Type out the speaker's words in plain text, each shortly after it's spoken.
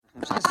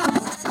Thank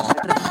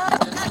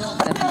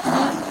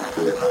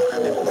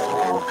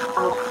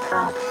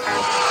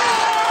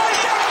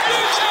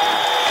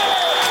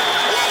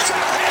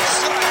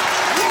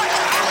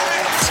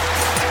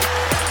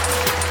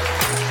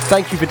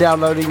you for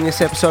downloading this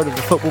episode of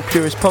the Football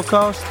Purist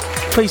podcast.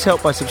 Please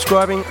help by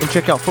subscribing and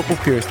check out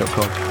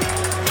footballpurist.com.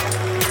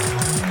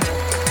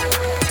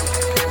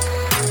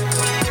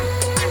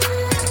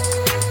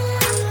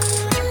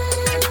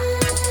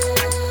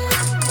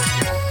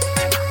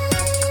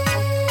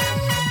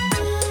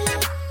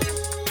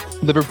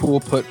 Liverpool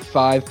put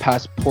 5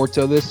 past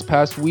Porto this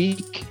past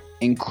week,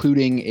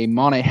 including a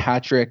Mane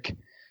hat-trick,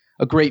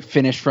 a great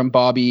finish from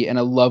Bobby, and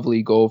a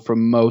lovely goal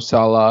from Mo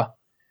Salah.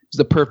 It was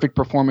the perfect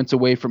performance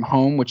away from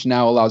home, which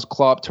now allows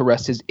Klopp to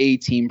rest his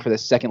A-team for the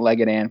second leg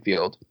at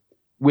Anfield.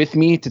 With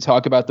me to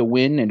talk about the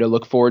win and to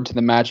look forward to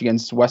the match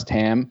against West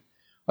Ham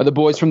are the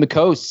boys from the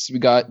coast. We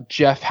got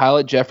Jeff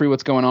Hallett. Jeffrey,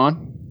 what's going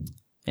on?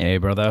 Hey,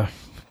 brother.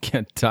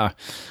 Get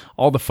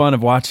all the fun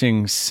of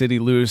watching City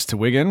lose to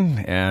Wigan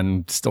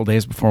and still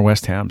days before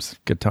West Ham's.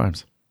 Good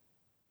times.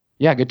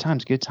 Yeah, good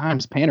times, good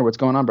times. Painter, what's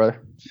going on,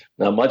 brother?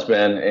 Not much,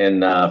 man.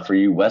 And for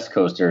you West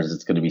Coasters,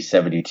 it's going to be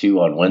 72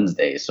 on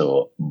Wednesday,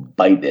 so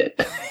bite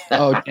it.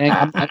 Oh,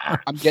 dang.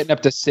 I'm getting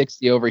up to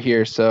 60 over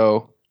here,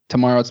 so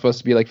tomorrow it's supposed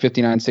to be like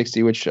 59,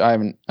 60, which I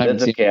haven't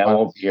That's seen. okay. I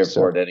won't be here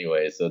for it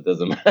anyway, so it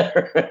doesn't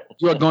matter.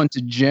 You are going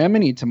to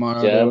Germany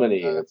tomorrow.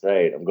 Germany, that's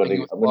right. I'm going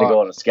to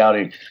go on a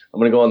scouting. I'm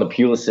going to go on the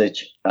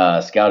Pulisic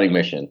scouting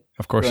mission.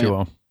 Of course you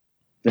will.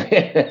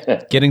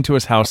 Getting to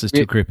his house is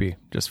too creepy,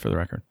 just for the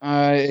record.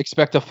 I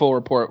expect a full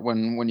report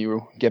when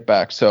you get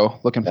back, so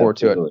looking forward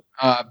to it.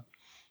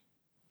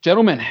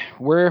 Gentlemen,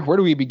 where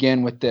do we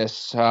begin with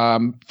this?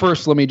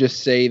 First, let me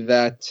just say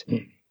that,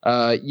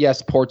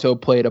 yes, Porto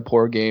played a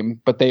poor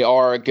game, but they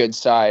are a good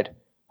side.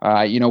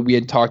 We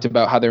had talked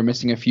about how they're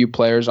missing a few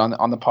players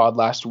on the pod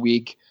last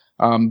week.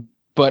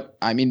 But,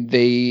 I mean,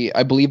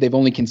 I believe they've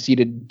only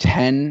conceded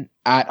 10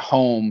 at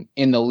home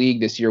in the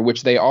league this year,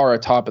 which they are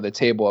atop of the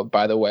table of,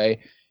 by the way.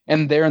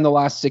 And they're in the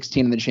last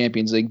 16 in the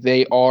Champions League.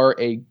 They are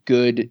a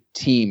good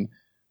team,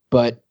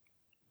 but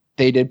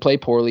they did play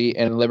poorly,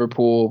 and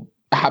Liverpool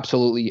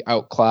absolutely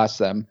outclassed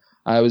them.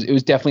 It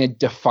was definitely a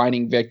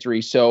defining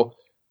victory. So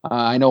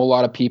I know a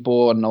lot of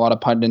people and a lot of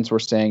pundits were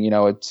saying,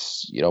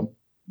 it's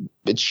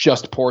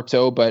just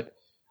Porto, but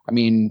I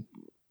mean,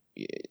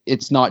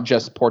 it's not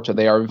just Porto.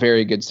 They are a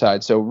very good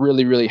side. So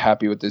really, really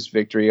happy with this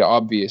victory.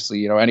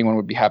 Obviously, anyone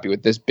would be happy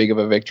with this big of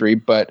a victory,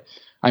 but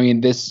I mean,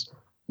 this,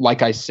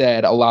 like I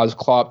said, allows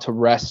Klopp to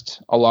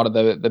rest a lot of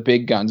the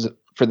big guns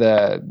for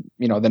the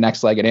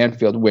next leg at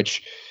Anfield,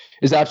 which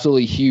is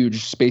absolutely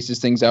huge. Spaces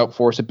things out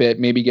for us a bit,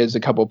 maybe gives a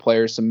couple of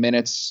players some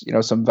minutes,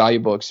 some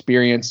valuable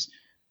experience.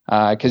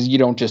 Because you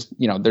don't just,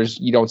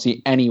 you don't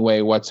see any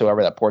way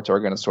whatsoever that Porto are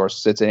going to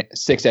source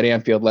 6 at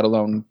Anfield, let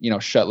alone,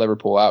 shut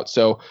Liverpool out.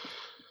 So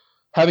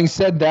having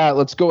said that,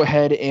 let's go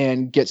ahead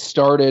and get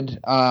started.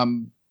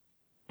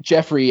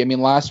 Jeffrey, I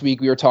mean, last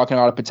week we were talking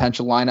about a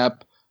potential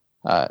lineup,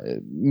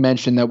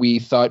 mentioned that we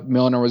thought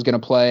Milner was going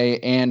to play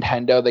and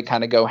Hendo. They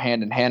kind of go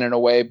hand in hand in a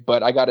way,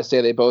 but I got to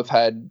say they both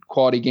had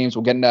quality games.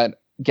 We'll get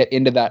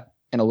into that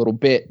in a little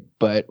bit,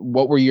 but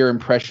what were your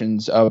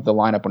impressions of the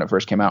lineup when it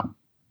first came out?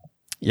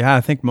 Yeah,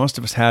 I think most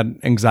of us had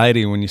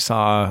anxiety when you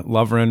saw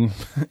Lovren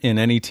in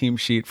any team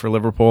sheet for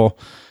Liverpool,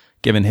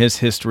 given his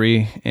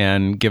history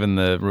and given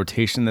the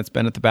rotation that's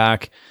been at the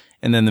back.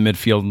 And then the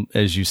midfield,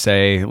 as you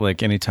say,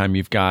 like anytime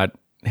you've got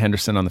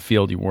Henderson on the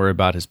field, you worry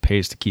about his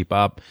pace to keep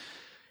up.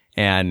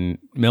 And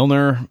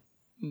Milner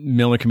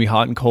can be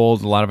hot and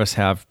cold. A lot of us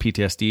have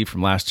PTSD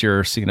from last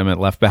year, seeing him at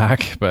left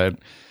back, but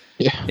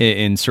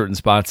in certain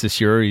spots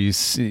this year,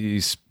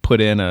 he's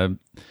put in a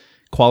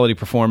quality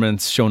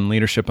performance, shown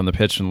leadership on the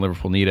pitch when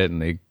Liverpool need it,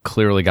 and they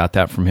clearly got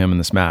that from him in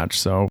this match.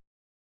 So,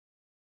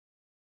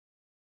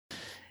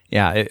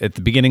 yeah, at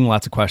the beginning,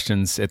 lots of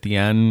questions. At the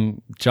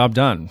end, job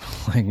done.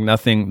 Like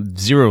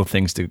zero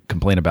things to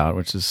complain about,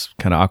 which is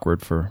kind of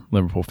awkward for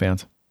Liverpool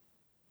fans.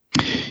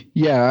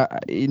 Yeah,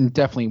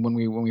 definitely.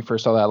 When we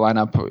first saw that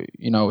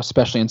lineup,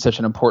 especially in such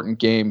an important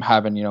game,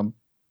 having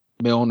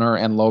Milner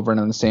and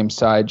Lovren on the same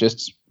side,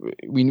 just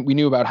we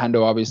knew about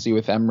Hendo obviously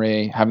with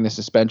Emre having the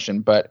suspension,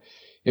 but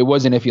it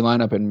was an iffy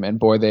lineup, and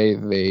boy,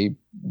 they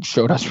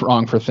showed us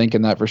wrong for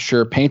thinking that for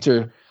sure.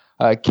 Painter,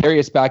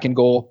 Karius back in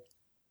goal.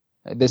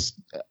 This,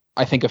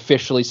 I think,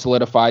 officially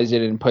solidifies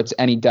it and puts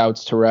any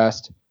doubts to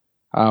rest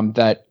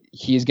that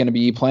he's going to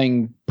be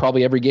playing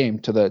probably every game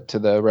to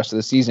the rest of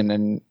the season,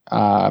 and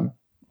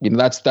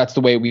that's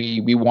the way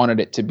we wanted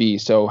it to be.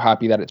 So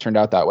happy that it turned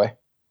out that way.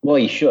 Well,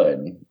 he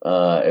should.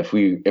 If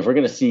we're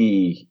going to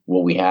see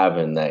what we have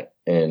in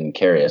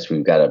Karius,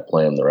 we've got to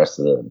play him the rest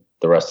of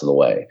the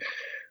way.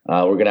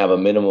 We're going to have a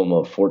minimum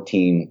of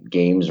 14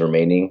 games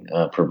remaining,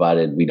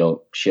 provided we don't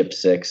ship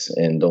 6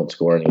 and don't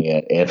score any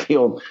at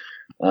Anfield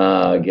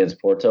against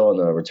Porto on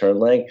the return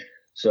leg.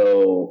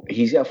 So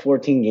he's got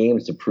 14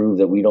 games to prove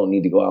that we don't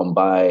need to go out and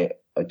buy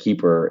a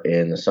keeper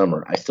in the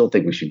summer. I still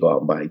think we should go out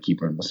and buy a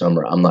keeper in the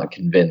summer. I'm not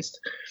convinced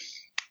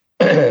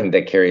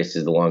that Karius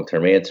is the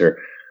long-term answer.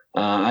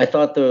 I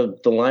thought the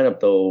lineup,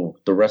 though,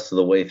 the rest of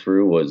the way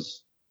through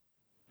was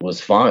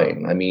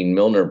fine. I mean,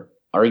 Milner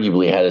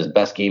arguably had his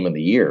best game of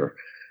the year.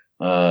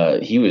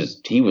 He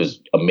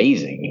was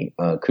amazing.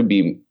 Could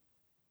be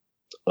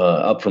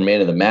up for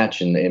man of the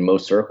match in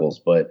most circles,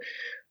 but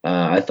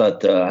I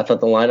thought the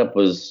lineup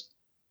was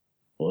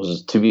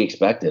to be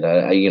expected.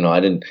 I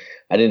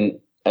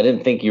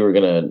didn't think you were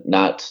gonna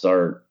not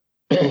start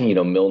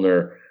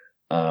Milner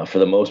for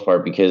the most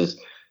part, because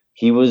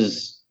he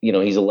was,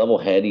 he's a level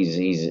head. He's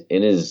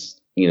in his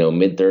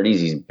mid 30s.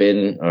 He's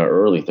been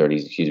early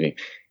 30s, excuse me.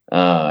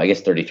 I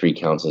guess 33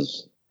 counts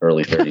as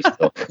early 30s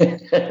still.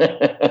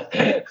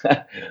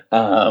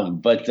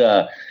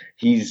 But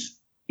he's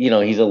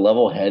a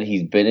level head.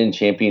 He's been in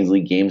Champions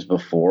League games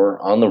before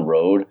on the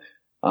road.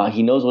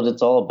 He knows what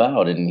it's all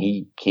about, and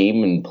he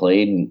came and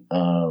played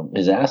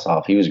his ass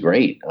off. He was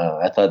great.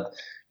 I thought,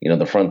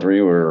 the front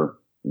three were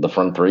the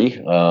front three.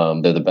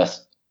 They're the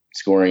best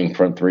scoring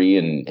front three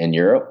in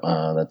Europe.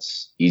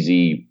 That's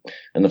easy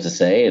enough to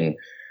say. And,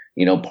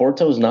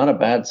 Porto's not a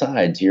bad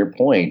side, to your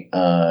point.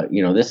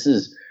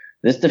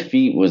 This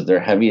defeat was their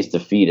heaviest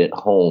defeat at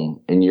home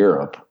in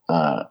Europe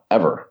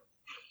ever.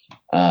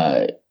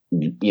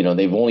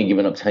 They've only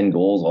given up 10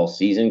 goals all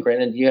season.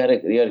 Granted, you had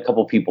a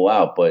couple people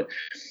out, but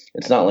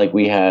it's not like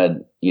we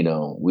had, we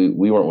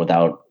weren't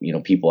without,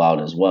 people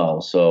out as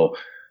well. So,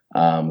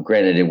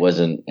 granted, it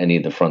wasn't any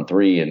of the front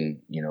three and,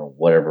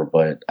 whatever,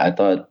 but I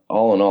thought,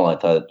 all in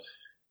all,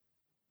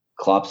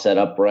 Klopp set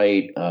up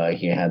right.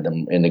 He had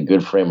them in a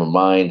good frame of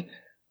mind.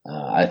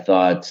 I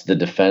thought the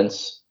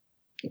defense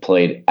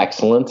played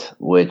excellent,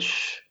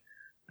 which,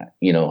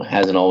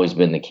 hasn't always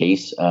been the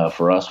case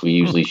for us. We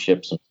usually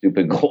ship some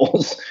stupid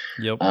goals.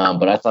 Yep.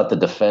 But I thought the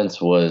defense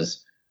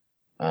was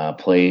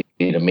played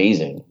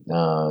amazing.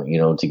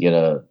 To get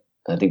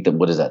I think that,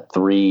 what is that,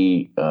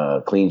 3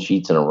 clean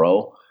sheets in a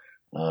row.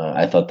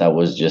 I thought that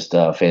was just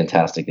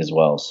fantastic as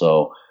well.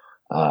 So,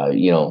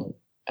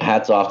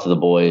 hats off to the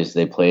boys.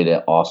 They played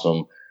it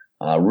awesome.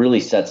 Really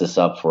sets us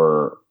up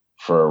for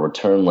a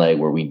return leg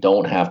where we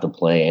don't have to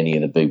play any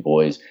of the big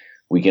boys.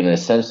 We can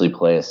essentially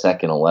play a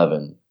second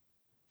 11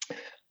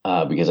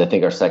 because I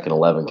think our second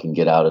 11 can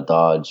get out of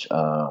Dodge,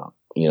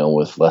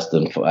 with less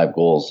than 5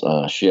 goals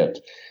shipped,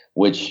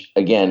 which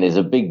again is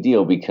a big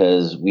deal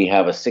because we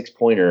have a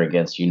 6-pointer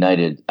against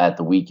United at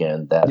the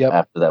weekend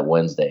after that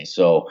Wednesday.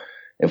 So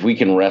if we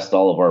can rest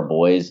all of our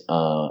boys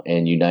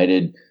and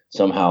United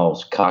somehow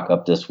cock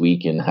up this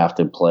week and have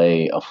to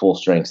play a full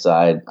strength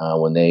side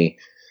when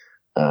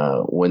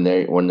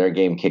their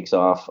game kicks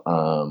off,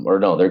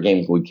 their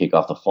game would kick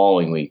off the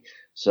following week.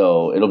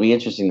 So it'll be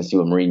interesting to see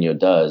what Mourinho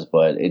does,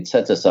 but it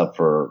sets us up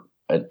for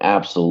an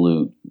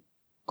absolute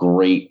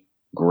great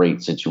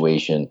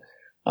situation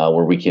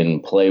where we can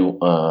play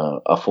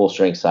a full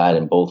strength side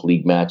in both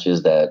league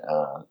matches that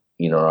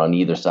are on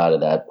either side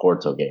of that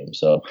Porto game.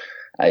 So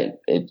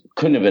it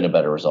couldn't have been a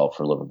better result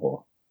for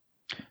Liverpool.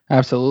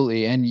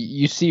 Absolutely, and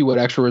you see what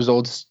extra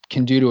results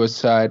can do to a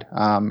side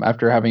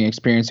after having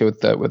experienced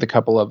it with a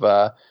couple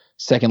of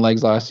second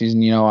legs last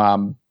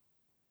season.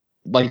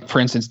 Like for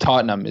instance,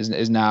 Tottenham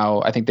is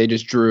now, I think they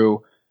just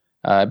drew,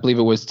 I believe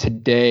it was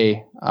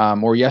today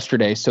or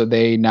yesterday, so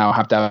they now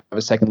have to have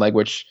a second leg,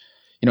 which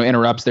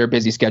interrupts their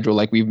busy schedule,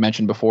 like we've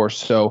mentioned before.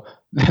 So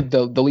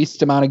the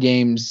least amount of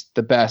games,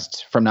 the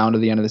best from now to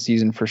the end of the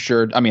season for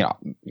sure. I mean,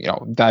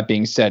 that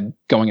being said,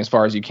 going as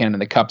far as you can in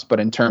the cups, but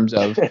in terms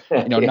of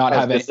not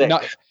having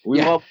we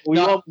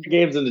want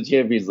games in the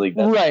Champions League.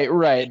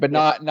 Right, but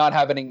not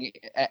having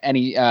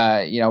any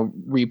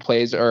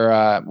replays or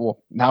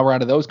now we're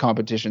out of those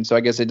competitions, so I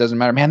guess it doesn't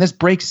matter. Man, this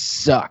break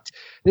sucked.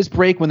 This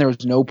break when there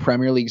was no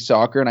Premier League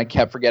soccer, and I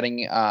kept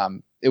forgetting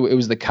it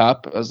was the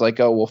cup. I was like,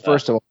 oh well,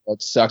 first of all,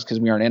 it sucks because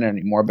we aren't in it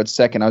anymore. But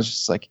second, I was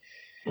just like,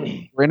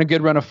 we're in a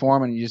good run of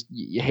form, and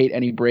you hate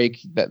any break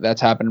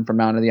that's happening from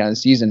now to the end of the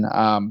season.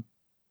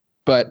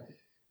 But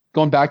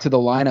going back to the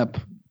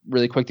lineup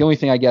really quick, the only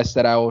thing I guess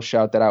that I will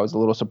shout that I was a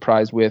little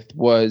surprised with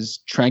was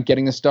Trent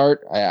getting the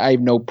start. I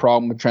have no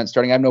problem with Trent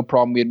starting. I have no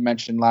problem. We had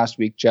mentioned last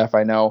week, Jeff,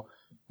 I know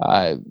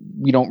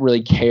we don't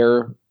really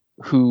care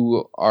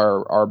who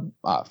our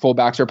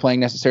fullbacks are playing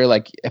necessarily.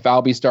 Like if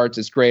Albie starts,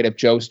 it's great. If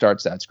Joe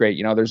starts, that's great.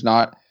 We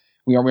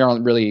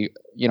aren't really,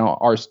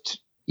 ours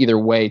either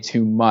way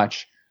too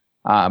much.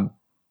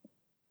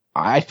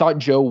 I thought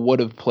Joe would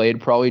have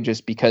played probably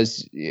just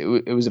because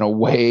it was an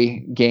away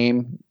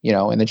game,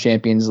 in the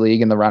Champions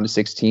League in the round of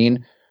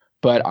 16.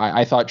 But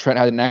I thought Trent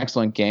had an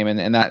excellent game,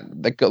 and that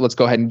let's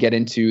go ahead and get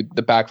into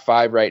the back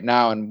five right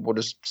now, and we'll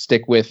just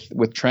stick with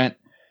Trent.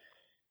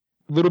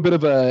 A little bit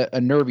of a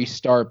nervy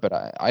start, but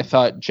I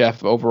thought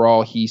Jeff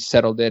overall he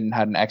settled in and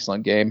had an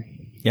excellent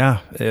game.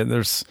 Yeah,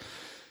 there's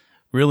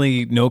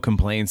really no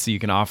complaints that you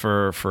can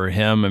offer for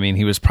him. I mean,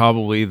 he was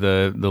probably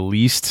the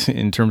least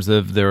in terms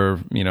of their,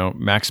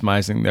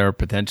 maximizing their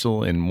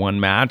potential in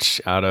one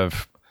match out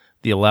of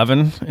the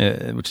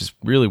 11, which is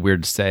really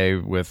weird to say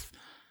with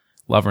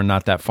Lovren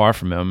not that far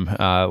from him.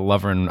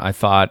 Lovren, I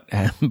thought,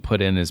 put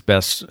in his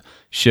best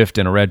shift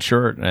in a red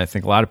shirt, and I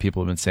think a lot of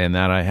people have been saying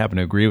that. I happen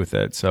to agree with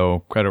it. So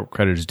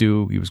credit is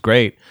due. He was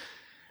great.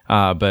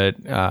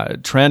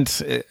 But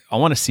Trent, I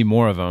want to see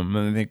more of him.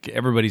 I think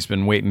everybody's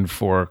been waiting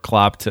for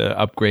Klopp to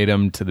upgrade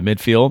him to the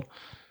midfield,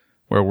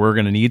 where we're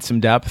going to need some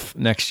depth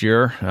next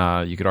year.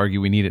 You could argue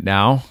we need it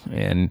now,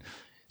 and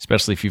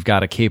especially if you've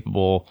got a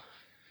capable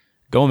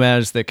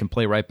Gomez that can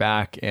play right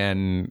back,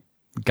 and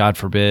God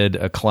forbid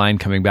a Klein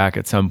coming back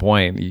at some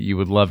point. You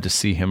would love to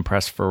see him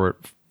press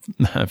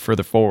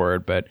further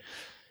forward. But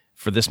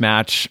for this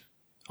match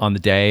on the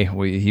day,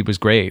 he was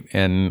great.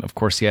 And of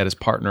course, he had his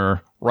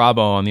partner Robbo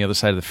on the other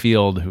side of the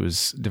field, who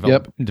was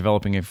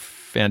developing a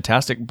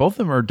fantastic. Both of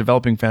them are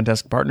developing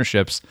fantastic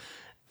partnerships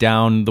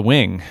down the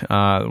wing,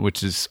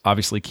 which is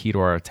obviously key to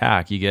our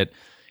attack. You get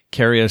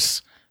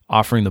Karius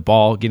offering the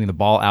ball, getting the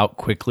ball out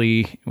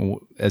quickly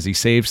as he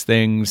saves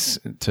things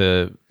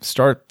to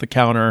start the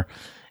counter,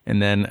 and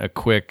then a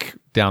quick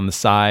down the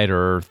side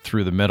or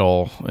through the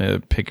middle,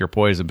 pick your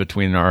poison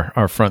between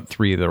our front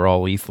three. They're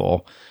all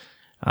lethal.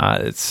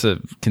 It's a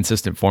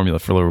consistent formula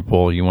for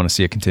Liverpool. You want to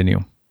see it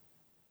continue.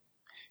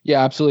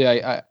 Yeah,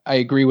 absolutely. I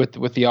agree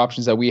with the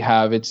options that we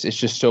have. It's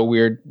just so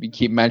weird. We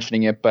keep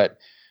mentioning it, but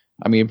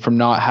I mean, from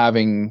not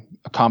having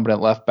a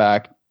competent left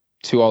back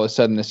to all of a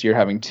sudden this year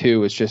having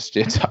two,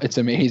 it's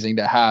amazing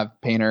to have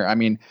Painter. I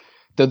mean,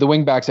 the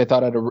wing backs I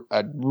thought had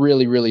a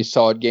really, really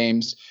solid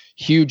games.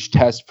 Huge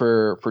test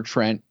for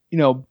Trent,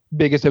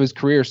 biggest of his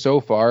career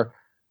so far.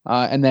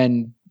 And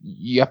then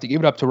you have to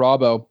give it up to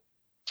Robbo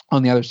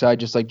on the other side,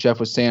 just like Jeff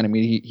was saying. I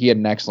mean, he had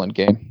an excellent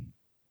game.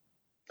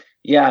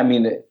 Yeah, I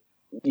mean,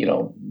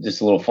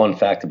 just a little fun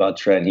fact about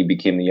Trent. He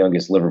became the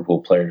youngest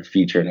Liverpool player to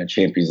feature in a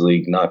Champions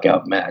League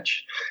knockout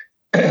match.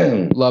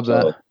 Love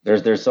that. So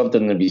there's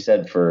something to be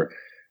said for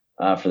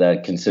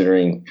that,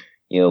 considering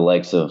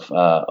likes of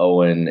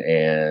Owen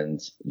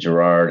and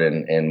Gerrard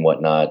and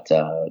whatnot,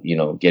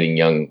 getting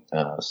young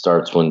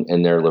starts when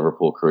in their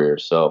Liverpool career.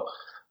 So,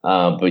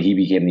 but he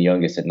became the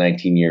youngest at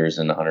 19 years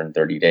and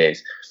 130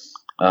 days,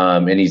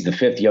 and he's the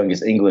fifth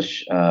youngest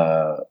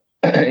Englishman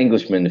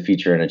to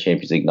feature in a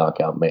Champions League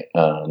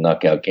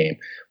knockout game,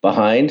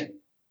 behind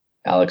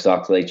Alex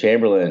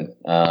Oxlade-Chamberlain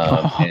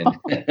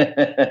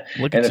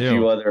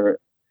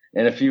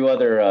and a few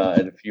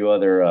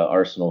other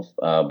Arsenal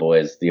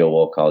boys, Theo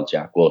Walcott,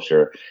 Jack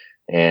Wilshere,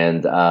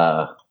 and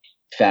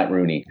Fat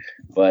Rooney.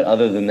 But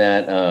other than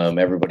that,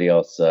 everybody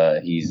else,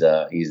 he's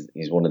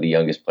one of the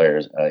youngest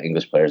players,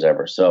 English players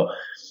ever. So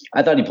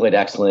I thought he played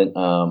excellent.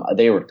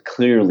 They were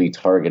clearly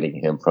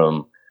targeting him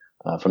from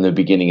the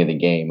beginning of the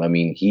game. I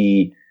mean,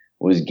 he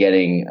was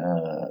getting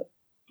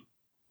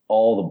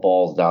all the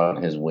balls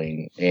down his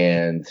wing,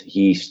 and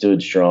he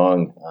stood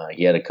strong.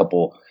 He had a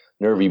couple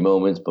nervy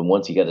moments, but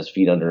once he got his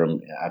feet under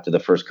him after the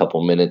first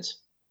couple minutes,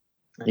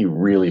 he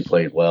really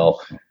played well.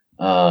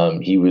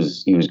 He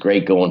was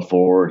great going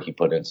forward. He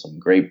put in some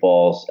great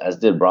balls, as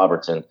did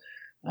Robertson.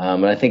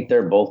 And I think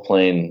they're both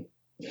playing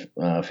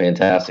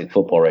fantastic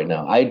football right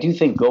now. I do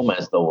think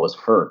Gomez, though, was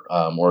hurt,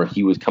 or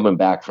he was coming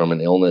back from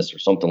an illness or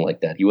something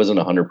like that. He wasn't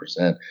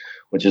 100%,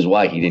 which is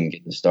why he didn't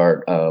get the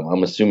start.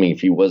 I'm assuming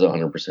if he was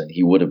 100%,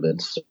 he would have been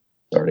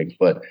starting.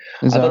 But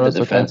I thought the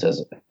defense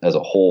as a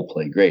whole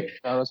played great.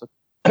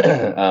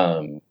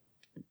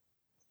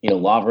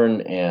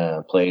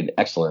 Lovren played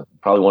excellent.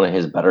 Probably one of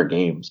his better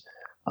games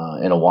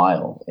in a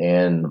while.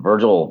 And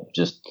Virgil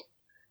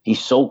he's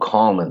so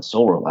calm and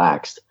so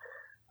relaxed.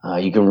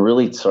 You can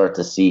really start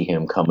to see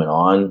him coming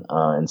on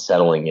and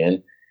settling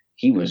in.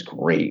 He was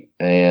great.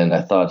 And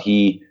I thought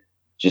he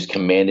just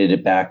commanded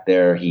it back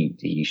there.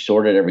 He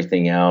sorted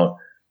everything out.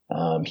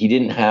 He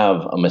didn't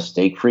have a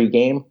mistake-free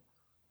game,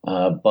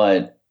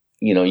 but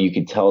you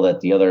could tell that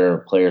the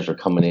other players were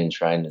coming in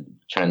trying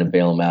to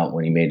bail him out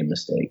when he made a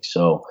mistake.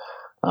 So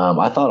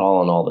I thought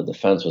all in all, the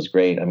defense was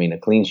great. I mean, a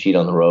clean sheet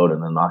on the road in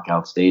the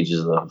knockout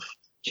stages of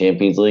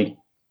Champions League.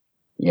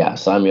 Yeah,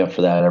 sign me up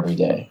for that every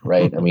day,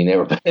 right? I mean, they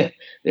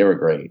were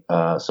great.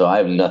 So I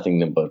have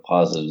nothing but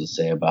positive to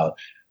say about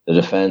the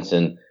defense.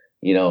 And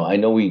I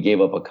know we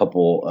gave up a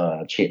couple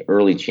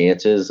early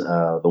chances.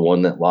 The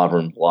one that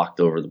Lovren blocked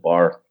over the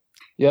bar.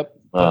 Yep.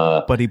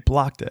 But he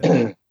blocked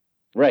it.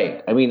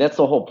 Right. I mean, that's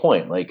the whole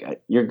point.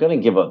 Like, you're going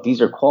to give up. These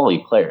are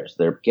quality players.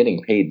 They're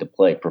getting paid to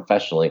play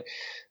professionally.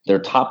 They're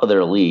top of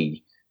their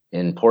league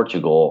in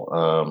Portugal.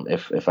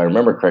 If I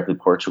remember correctly,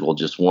 Portugal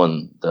just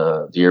won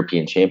the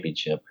European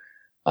Championship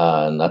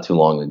not too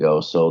long ago.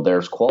 So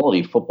there's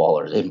quality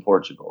footballers in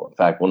Portugal. In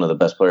fact, one of the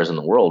best players in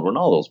the world,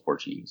 Ronaldo's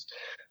Portuguese.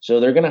 So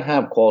they're going to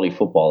have quality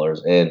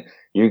footballers, and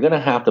you're going to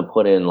have to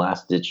put in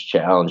last-ditch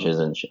challenges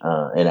and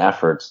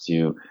efforts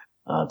to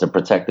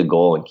protect the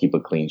goal and keep a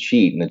clean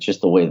sheet. And it's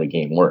just the way the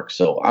game works.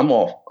 So I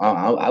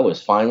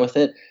was fine with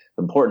it.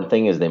 The important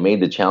thing is they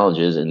made the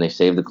challenges and they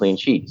saved the clean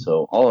sheet.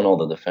 So all in all,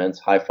 the defense,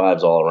 high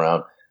fives all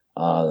around,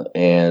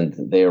 and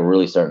they are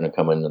really starting to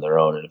come into their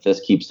own. And if this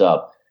keeps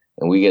up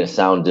and we get a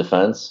sound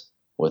defense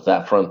with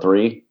that front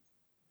three,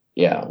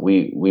 yeah,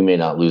 we may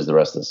not lose the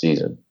rest of the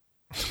season.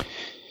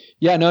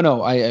 Yeah,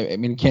 no. I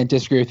mean, can't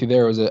disagree with you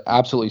there. It was an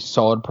absolutely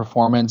solid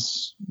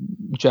performance.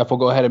 Jeff will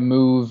go ahead and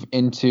move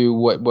into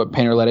what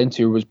Painter led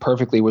into was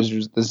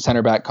the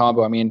center back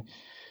combo. I mean,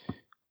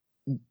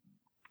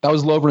 that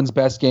was Lovren's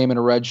best game in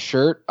a red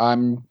shirt.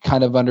 I'm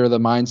kind of under the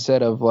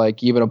mindset of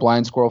like even a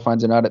blind squirrel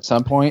finds a nut at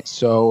some point.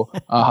 So,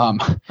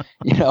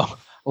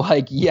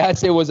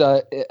 yes, it was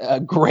a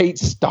great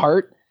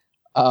start.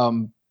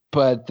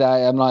 But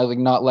I'm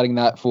not letting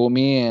that fool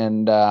me,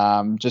 and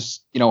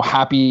just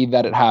happy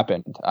that it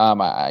happened.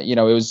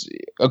 It was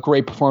a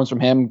great performance from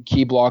him.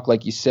 Key block,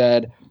 like you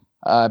said,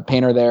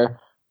 Painter there.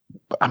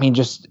 I mean,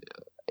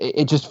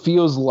 it just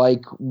feels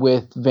like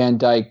with Van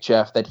Dijk,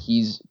 Jeff, that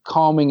he's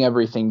calming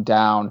everything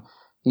down.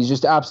 He's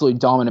just absolutely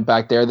dominant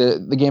back there.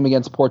 The game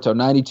against Porto,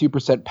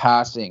 92%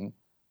 passing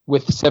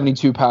with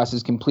 72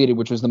 passes completed,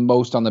 which was the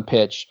most on the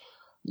pitch.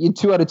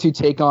 2 out of 2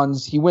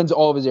 take-ons. He wins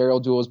all of his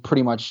aerial duels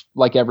pretty much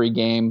like every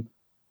game.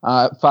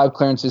 5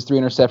 clearances, 3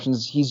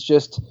 interceptions.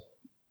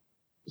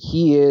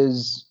 He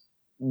is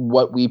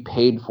what we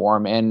paid for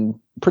him and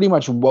pretty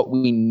much what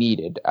we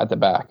needed at the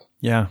back.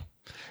 Yeah.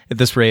 At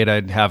this rate,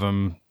 I'd have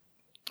him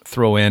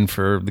throw in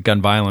for the gun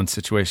violence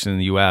situation in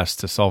the U.S.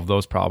 to solve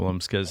those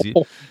problems because he's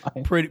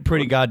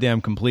pretty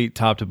goddamn complete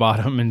top to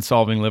bottom in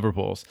solving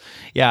Liverpool's.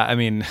 Yeah, I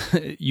mean,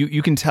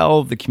 you can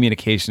tell the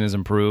communication has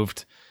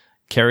improved.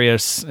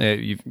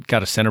 Karius, you've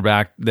got a center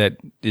back that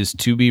is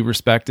to be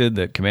respected,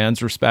 that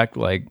commands respect.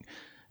 Like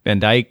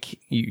Van Dijk,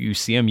 you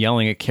see him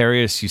yelling at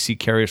Karius. You see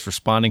Karius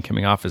responding,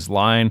 coming off his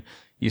line.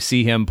 You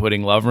see him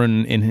putting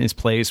Lovren in his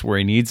place where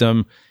he needs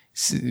him.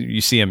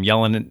 You see him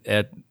yelling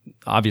at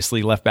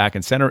obviously left back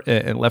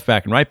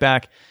and right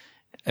back.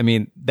 I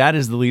mean, that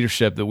is the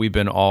leadership that we've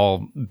been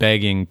all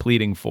begging,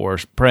 pleading for,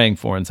 praying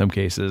for in some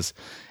cases.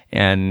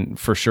 And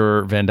for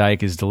sure, Van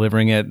Dijk is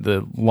delivering it.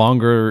 The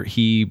longer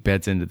he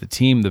beds into the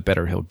team, the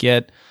better he'll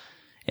get.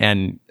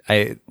 And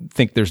I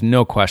think there's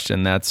no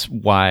question that's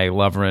why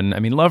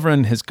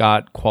Lovren has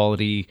got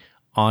quality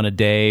on a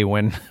day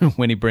when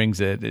he brings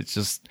it. It's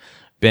just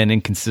been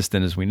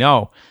inconsistent, as we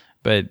know.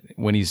 But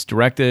when he's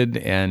directed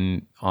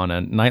and on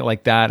a night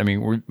like that, I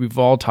mean, we've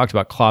all talked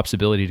about Klopp's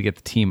ability to get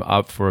the team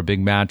up for a big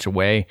match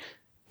away.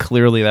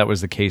 Clearly, that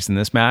was the case in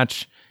this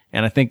match.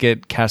 And I think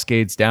it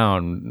cascades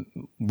down.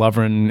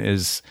 Lovren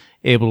is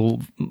able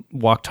to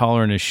walk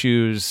taller in his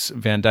shoes.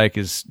 Van Dijk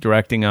is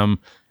directing him.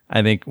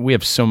 I think we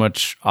have so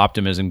much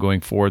optimism going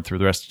forward through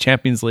the rest of the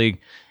Champions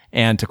League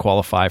and to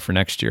qualify for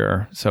next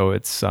year. So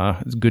it's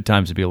good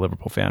times to be a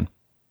Liverpool fan.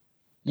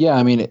 Yeah,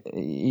 I mean,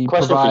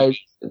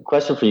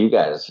 question for you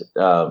guys.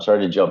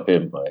 Sorry to jump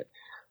in, but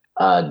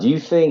do you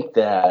think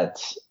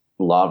that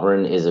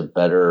Lovren is a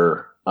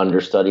better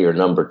understudy or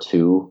number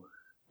 2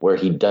 where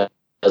he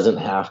doesn't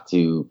have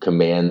to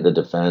command the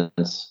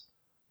defense,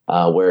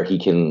 where he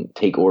can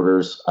take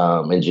orders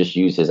and just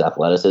use his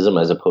athleticism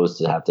as opposed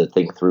to have to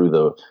think through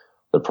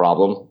the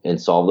problem and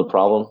solve the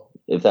problem,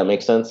 if that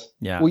makes sense?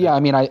 Yeah. Well, yeah,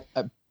 I mean,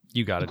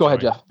 you got it. Go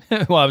ahead, Jeff.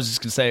 Well, I was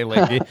just going to say,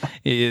 like,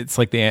 it's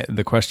like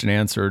the question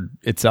answered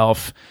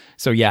itself.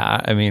 So, yeah,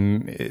 I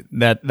mean,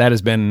 that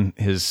has been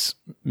his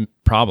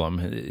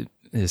problem,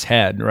 his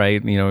head,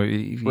 right?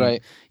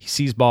 He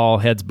sees ball,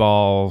 heads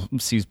ball,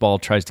 sees ball,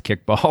 tries to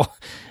kick ball.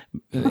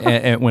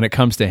 And when it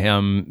comes to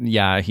him,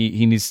 yeah,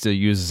 he needs to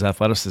use his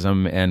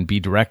athleticism and be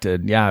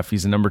directed. Yeah, if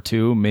he's a number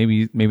 2,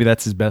 maybe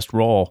that's his best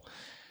role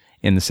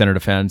in the center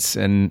defense,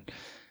 and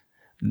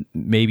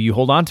maybe you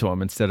hold on to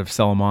him instead of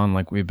sell him on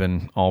like we've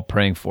been all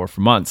praying for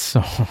months.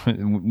 So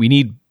we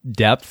need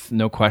depth,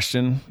 no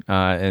question.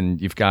 And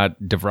you've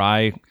got De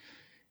Vrij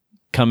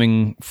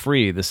coming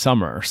free this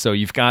summer, so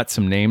you've got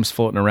some names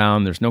floating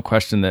around. There's no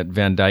question that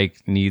Van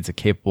Dijk needs a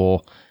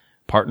capable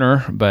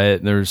partner,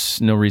 but there's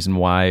no reason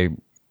why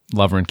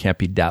Lovren can't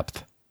be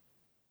depth.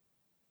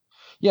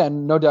 Yeah,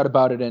 no doubt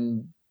about it.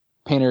 And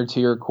Painter, to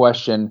your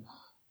question,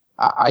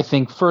 I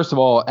think, first of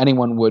all,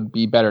 anyone would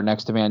be better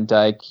next to Van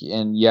Dijk.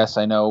 And yes,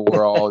 I know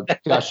we're all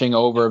gushing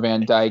over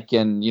Van Dijk,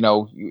 and,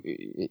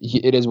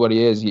 it is what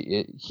he is.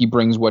 He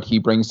brings what he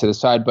brings to the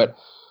side. But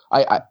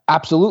I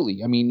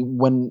absolutely, I mean,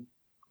 when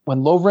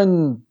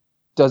Lovren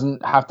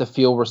doesn't have to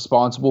feel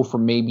responsible for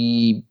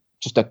maybe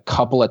just a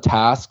couple of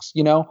tasks,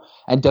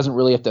 and doesn't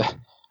really have to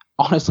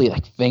honestly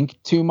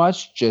think too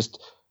much,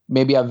 just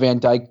maybe have Van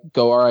Dijk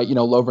go, all right,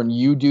 Lovren,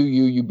 you do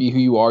you be who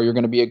you are. You're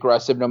going to be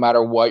aggressive no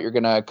matter what. You're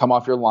going to come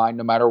off your line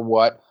no matter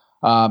what.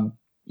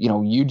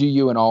 You do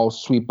you, and I'll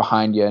sweep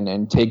behind you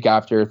and take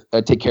care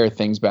of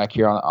things back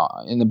here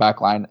in the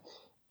back line.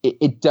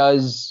 It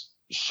does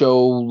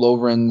show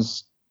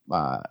Lovren's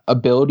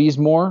abilities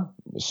more.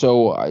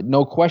 So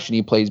no question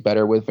he plays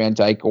better with Van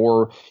Dijk,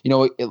 or,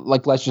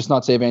 let's just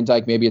not say Van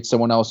Dijk. Maybe it's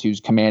someone else who's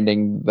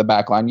commanding the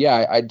back line.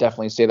 Yeah, I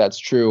definitely say that's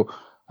true.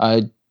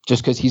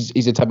 Just because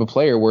he's a type of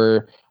player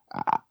where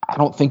I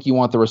don't think you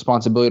want the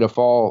responsibility to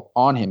fall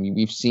on him.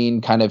 We've seen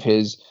kind of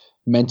his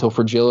mental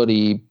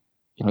fragility,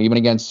 even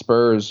against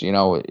Spurs,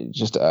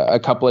 just a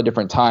couple of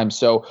different times.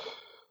 So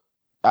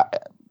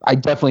I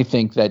definitely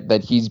think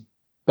that he's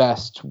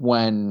best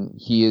when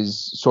he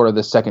is sort of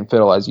the second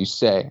fiddle, as you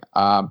say.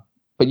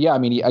 But yeah, I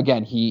mean,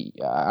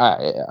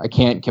 I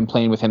can't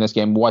complain with him this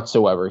game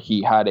whatsoever.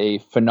 He had a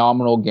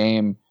phenomenal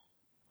game.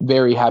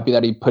 Very happy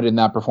that he put in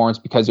that performance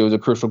because it was a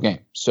crucial game.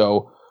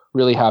 So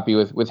really happy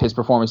with his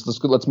performance.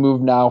 Let's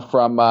move now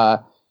from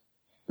Van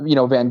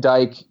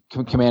Dijk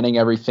commanding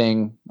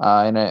everything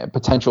and a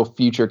potential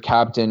future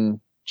captain.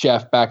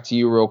 Jeff, back to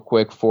you real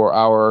quick for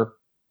our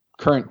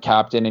current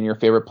captain and your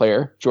favorite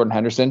player, Jordan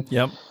Henderson.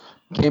 Yep.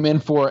 Came in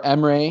for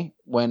Emre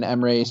when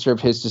Emre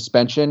served his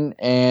suspension,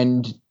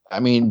 and I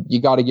mean,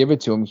 you got to give it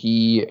to him.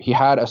 He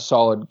had a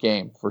solid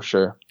game for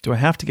sure. Do I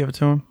have to give it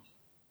to him?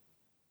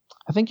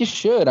 I think you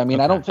should. I mean,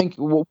 okay. I don't think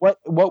what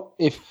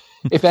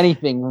if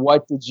anything,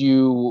 what did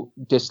you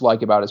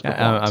dislike about his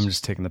performance? I'm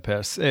just taking the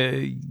piss.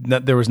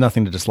 There was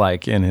nothing to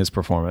dislike in his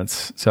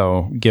performance.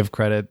 So give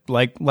credit,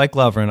 like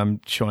Lovren, I'm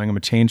showing him a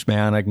changed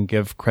man. I can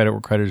give credit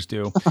where credit is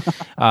due.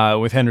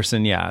 With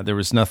Henderson, yeah, there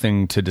was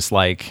nothing to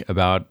dislike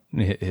about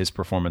his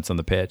performance on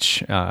the pitch.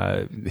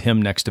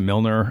 Him next to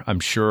Milner, I'm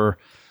sure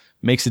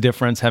makes a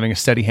difference. Having a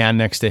steady hand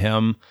next to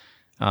him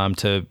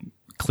to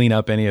clean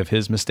up any of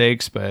his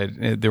mistakes, but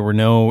there were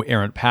no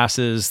errant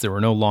passes. There were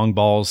no long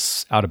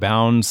balls out of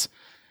bounds.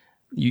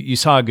 You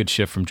saw a good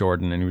shift from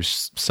Jordan, and he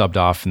was subbed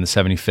off in the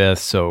 75th.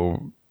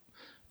 So,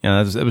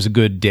 it was a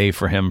good day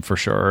for him for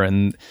sure.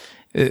 And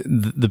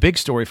the big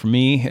story for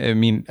me, I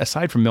mean,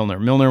 aside from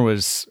Milner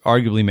was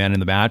arguably man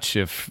in the match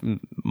if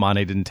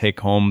Mane didn't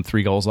take home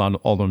 3 goals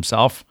all to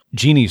himself.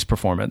 Gini's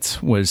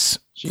performance was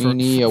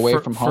Gini away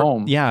from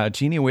home. Yeah,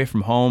 Gini away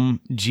from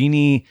home.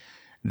 Gini,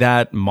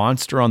 that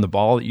monster on the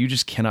ball, you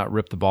just cannot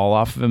rip the ball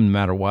off of him no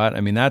matter what.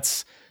 I mean,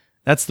 that's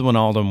the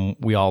Wijnaldum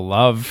we all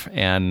love,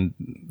 and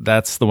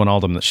that's the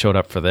Wijnaldum that showed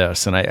up for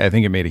this. And I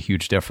think it made a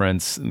huge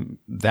difference.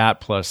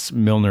 That plus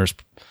Milner's,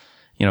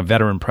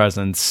 veteran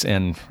presence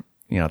and,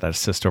 that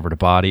assist over to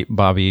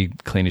Bobby,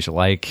 clean as you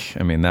like.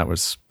 I mean, that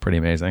was pretty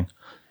amazing.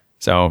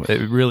 So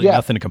it really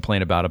nothing to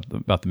complain about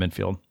the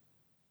midfield.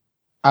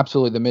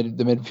 Absolutely.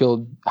 The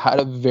midfield had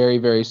a very,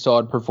 very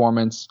solid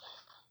performance.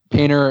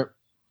 Painter,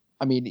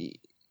 I mean,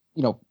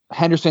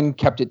 Henderson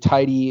kept it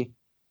tidy,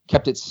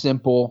 kept it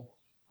simple.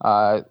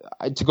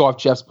 To go off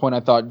Jeff's point, I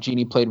thought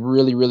Gini played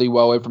really, really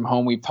well away from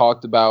home. We've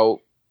talked about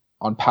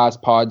on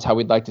past pods how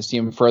we'd like to see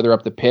him further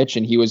up the pitch,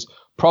 and he was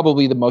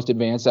probably the most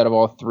advanced out of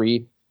all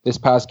three this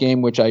past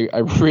game, which I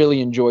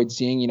really enjoyed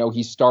seeing.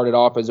 He started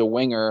off as a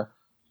winger,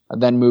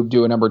 then moved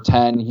to a number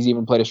 10. He's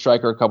even played a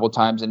striker a couple of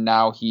times, and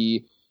now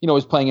he,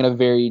 is playing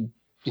in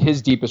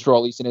his deepest role,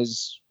 at least in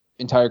his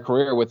entire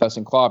career with us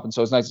in Klopp. And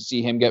so it's nice to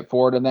see him get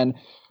forward. And then,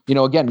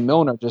 again,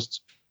 Milner,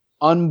 just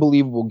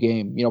unbelievable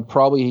game.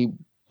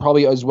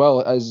 Probably as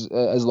well as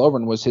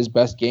Lovren was his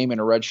best game in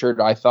a red shirt,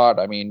 I thought.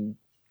 I mean,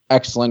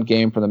 excellent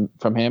game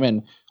from him,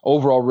 and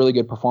overall really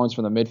good performance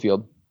from the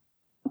midfield.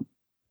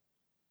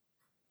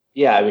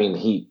 Yeah, I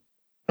mean,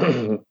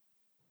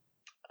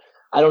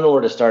 I don't know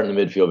where to start in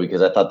the midfield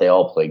because I thought they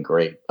all played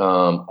great.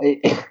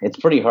 It's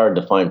pretty hard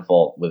to find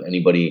fault with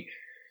anybody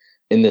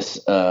in this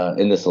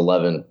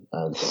 11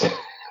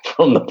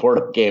 from the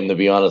Porto game, to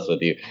be honest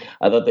with you.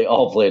 I thought they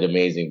all played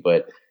amazing,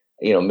 but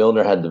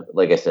Milner had,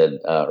 like I said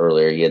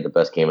earlier, he had the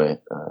best game of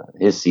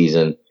his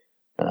season.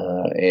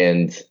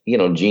 And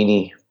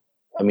Gini,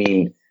 I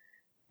mean,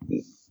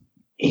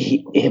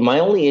 my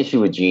only issue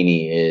with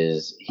Gini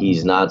is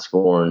he's not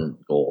scoring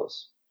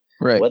goals.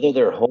 Right. Whether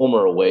they're home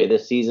or away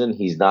this season,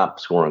 he's not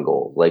scoring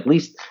goals. Like, at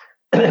least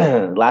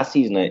last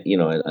season, I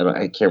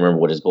can't remember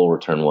what his goal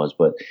return was,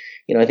 but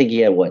I think he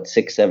had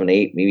 6, 7,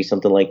 8, maybe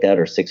something like that,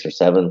 or 6 or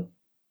 7.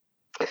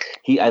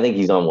 I think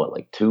he's on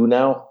like 2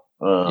 now,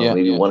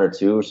 maybe 1 or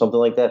 2 or something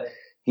like that.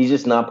 He's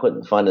just not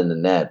putting fun in the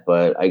net.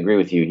 But I agree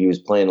with you. He was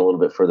playing a little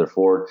bit further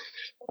forward.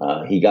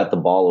 He got the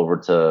ball over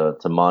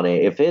to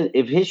Mane.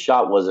 If his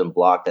shot wasn't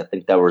blocked, I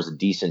think that was a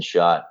decent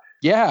shot.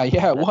 Yeah,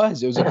 it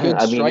was. It was a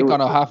good strike on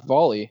a half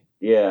volley.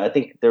 Yeah, I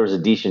think there was a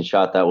decent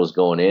shot that was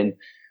going in.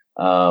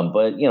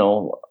 But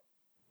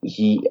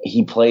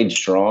he played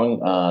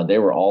strong. They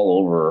were all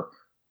over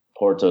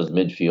Porto's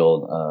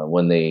midfield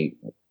when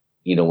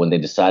they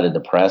decided to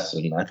press,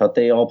 and I thought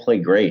they all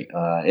played great.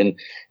 And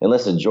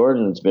listen,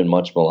 Jordan's been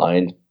much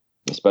maligned,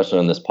 especially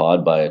on this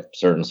pod by a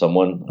certain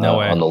someone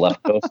on the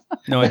left coast.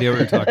 No idea what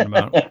you're talking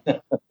about.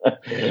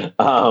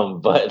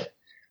 But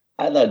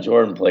I thought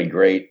Jordan played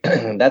great.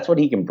 That's what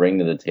he can bring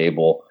to the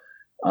table.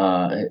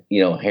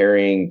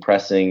 Harrying,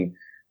 pressing,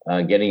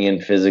 getting in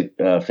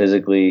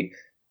physically.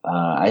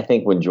 I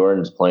think when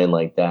Jordan's playing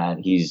like that,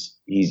 he's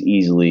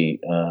easily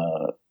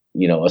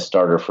a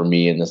starter for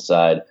me in this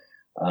side.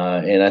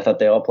 And I thought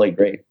they all played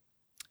great.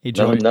 Hey,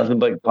 nothing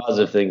but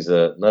positive things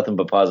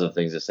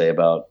to say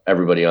about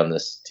everybody on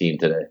this team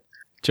today.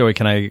 Joey,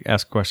 can I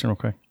ask a question real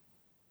quick?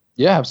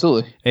 Yeah,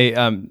 absolutely. Hey,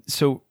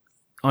 so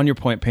on your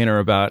point, Painter,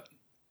 about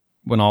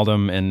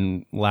Wijnaldum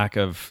and lack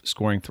of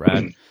scoring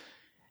threat,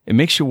 it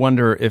makes you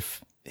wonder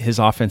if his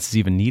offense is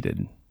even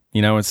needed.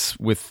 It's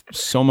with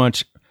so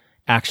much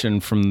action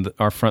from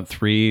our front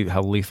three,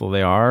 how lethal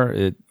they are,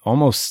 it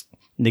almost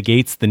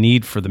negates the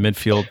need for the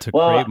midfield to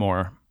create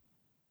more.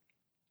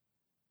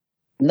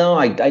 No,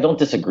 I don't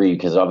disagree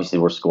because obviously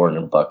we're scoring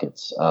in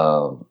buckets,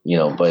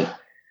 but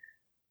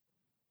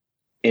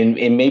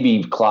and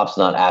maybe Klopp's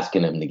not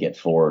asking him to get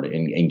forward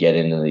and get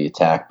into the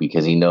attack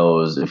because he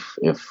knows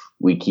if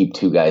we keep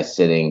two guys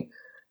sitting,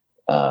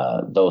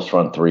 those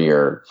front three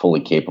are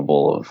fully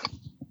capable of,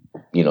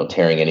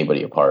 tearing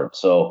anybody apart.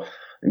 So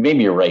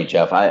maybe you're right,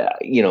 Jeff. I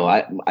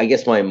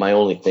guess my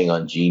only thing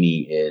on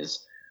Gini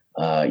is,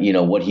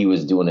 what he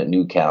was doing at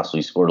Newcastle.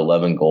 He scored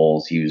 11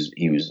 goals. He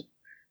was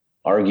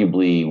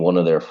arguably one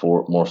of their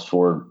most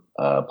forward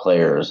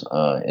players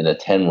in a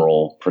 10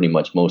 role pretty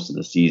much most of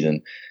the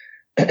season.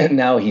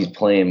 Now he's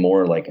playing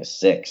more like a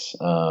 6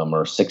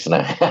 or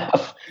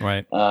 6.5,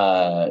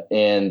 right?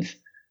 And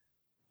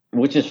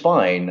which is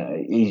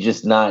fine. He's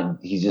just not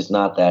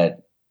that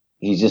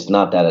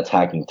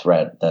attacking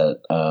threat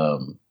that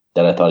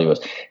I thought he was.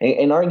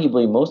 And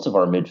arguably most of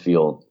our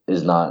midfield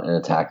is not an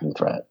attacking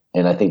threat.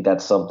 And I think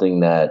that's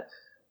something that,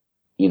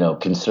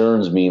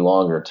 concerns me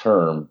longer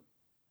term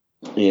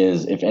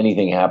is if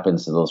anything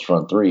happens to those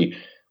front three,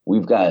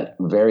 we've got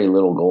very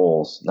little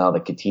goals now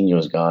that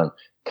Coutinho's gone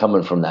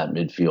coming from that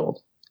midfield.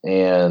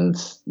 And,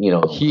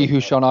 he who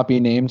shall not be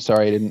named.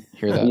 Sorry, I didn't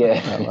hear that.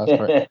 Yeah. That last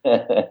part.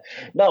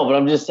 No, but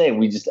I'm just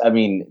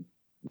saying,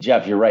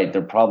 Jeff, you're right.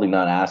 They're probably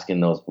not asking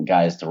those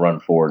guys to run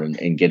forward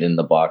and get in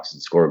the box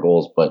and score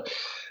goals. But,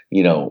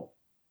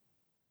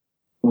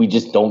 we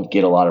just don't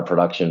get a lot of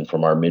production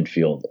from our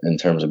midfield in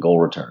terms of goal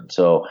return.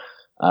 So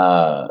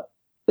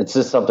it's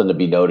just something to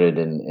be noted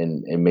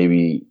and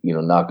maybe,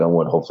 knock on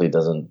wood, hopefully it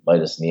doesn't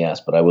bite us in the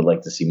ass. But I would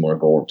like to see more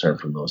goal return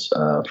from those,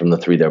 from the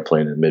three they're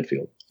playing in the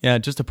midfield. Yeah,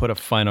 just to put a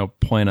final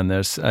point on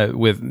this,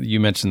 you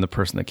mentioned the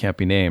person that can't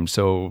be named.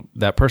 So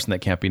that person that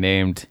can't be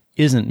named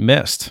isn't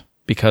missed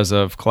because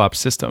of Klopp's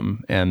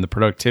system and the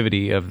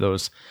productivity of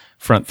those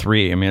front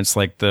three. I mean, it's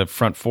like the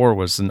front four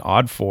was an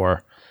odd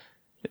four.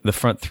 The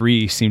front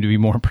three seemed to be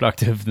more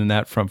productive than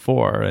that front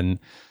four. And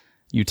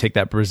you take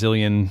that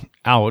Brazilian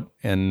out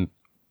and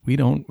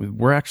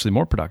we're actually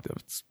more productive.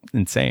 It's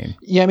insane.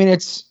 Yeah, I mean,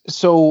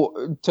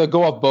 so to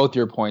go off both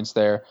your points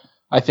there,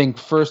 I think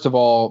first of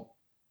all,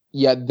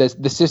 yeah,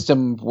 the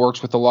system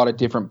works with a lot of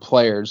different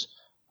players.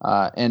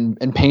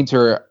 And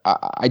Painter,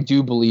 I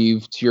do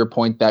believe, to your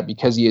point, that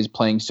because he is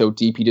playing so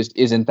deep, he just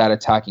isn't that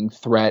attacking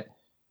threat,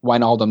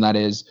 Wijnaldum that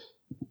is,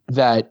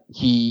 that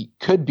he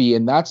could be.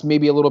 And that's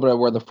maybe a little bit of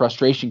where the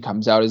frustration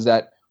comes out, is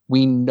that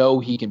we know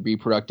he can be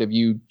productive.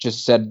 You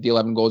just said the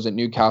 11 goals at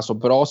Newcastle,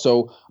 but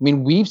also, I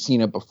mean, we've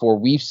seen it before.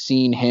 We've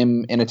seen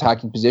him in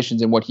attacking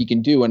positions and what he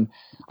can do. And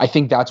I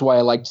think that's why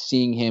I liked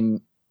seeing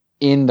him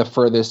in the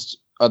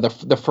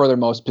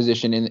furthermost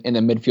position in the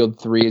midfield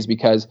three, is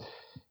because,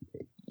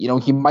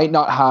 he might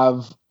not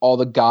have all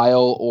the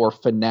guile or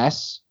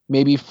finesse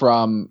maybe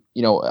from,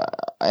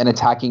 an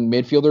attacking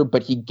midfielder,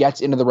 but he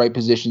gets into the right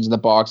positions in the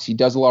box. He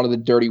does a lot of the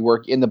dirty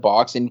work in the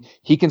box and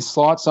he can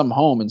slot some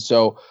home. And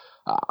so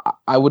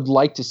I would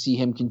like to see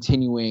him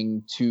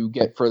continuing to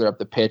get further up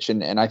the pitch.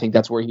 And I think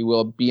that's where he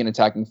will be an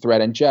attacking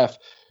threat. And Jeff,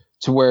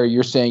 to where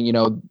you're saying,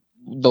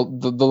 the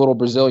little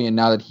Brazilian,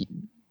 now that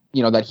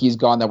that he's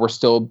gone, that we're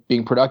still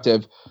being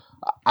productive.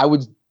 I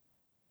would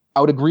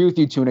agree with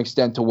you to an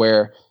extent to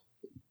where,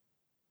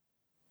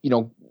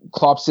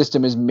 Klopp's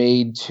system is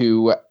made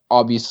to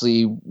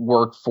obviously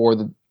work for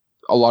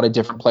a lot of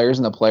different players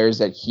and the players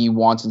that he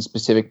wants in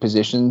specific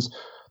positions.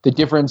 The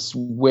difference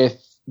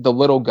with the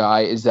little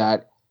guy is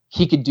that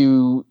he could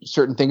do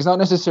certain things, not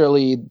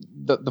necessarily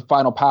the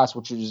final pass,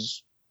 which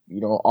is,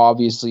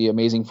 obviously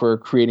amazing for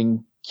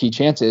creating key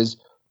chances,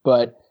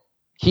 but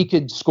he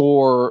could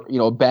score,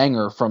 a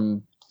banger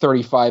from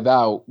 35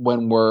 out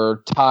when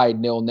we're tied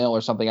 0-0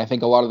 or something. I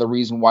think a lot of the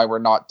reason why we're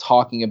not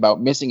talking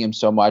about missing him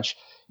so much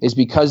is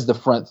because the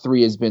front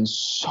three has been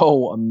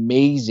so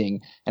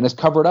amazing and has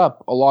covered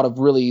up a lot of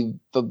really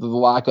the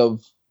lack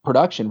of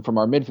production from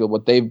our midfield,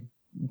 what they've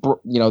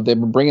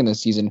been bringing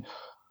this season.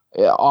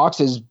 Ox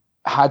has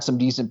had some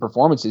decent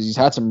performances. He's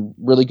had some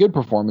really good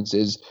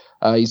performances.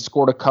 He's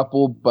scored a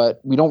couple,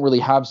 but we don't really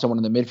have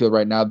someone in the midfield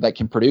right now that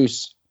can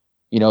produce,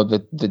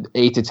 the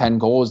 8 to 10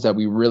 goals that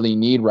we really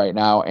need right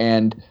now.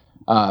 And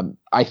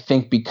I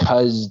think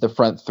because the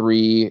front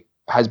three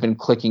has been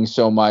clicking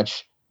so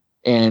much,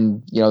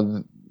 and,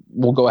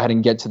 we'll go ahead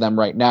and get to them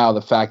right now.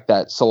 The fact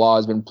that Salah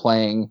has been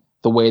playing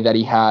the way that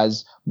he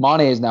has,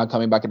 Mane is now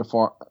coming back into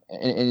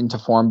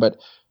form, but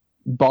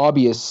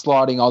Bobby is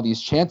slotting all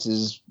these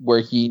chances where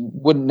he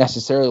wouldn't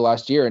necessarily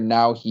last year, and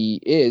now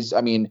he is.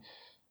 I mean,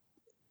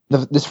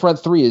 this front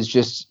three is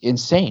just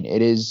insane.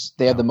 It is.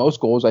 They have the most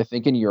goals, I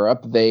think, in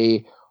Europe.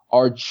 They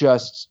are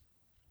just.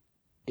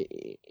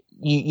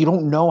 You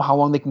don't know how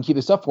long they can keep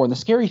this up for. And the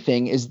scary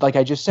thing is, like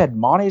I just said,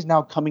 Mane is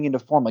now coming into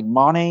form. Like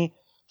Mane,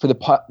 for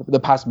the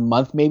past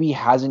month, maybe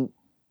hasn't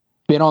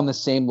been on the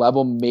same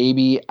level,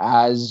 maybe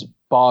as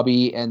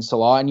Bobby and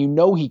Salah, and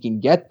he can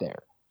get there.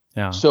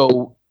 Yeah.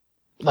 So,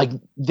 like,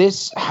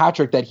 this hat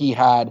trick that he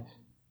had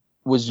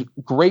was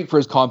great for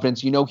his confidence.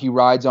 He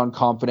rides on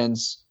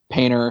confidence.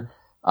 Painter.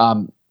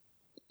 The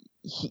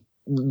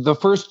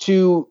first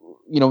two,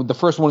 the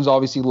first one is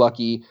obviously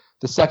lucky.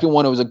 The second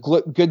one, it was a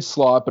good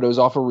slot, but it was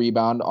off a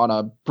rebound on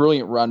a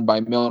brilliant run by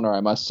Milner,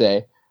 I must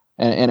say,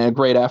 and a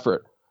great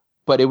effort.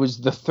 But it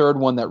was the third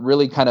one that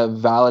really kind of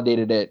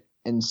validated it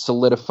and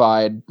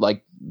solidified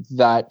like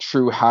that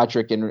true hat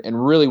trick, and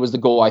really was the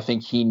goal I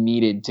think he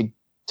needed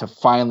to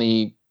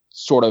finally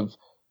sort of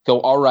go,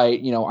 all right,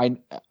 you know,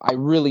 I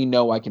really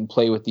know I can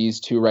play with these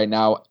two right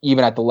now,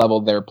 even at the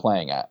level they're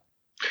playing at.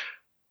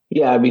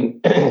 Yeah, I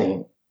mean,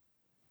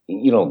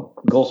 you know,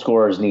 goal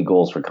scorers need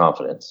goals for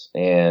confidence,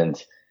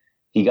 and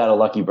he got a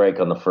lucky break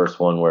on the first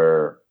one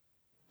where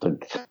the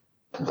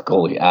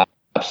goalie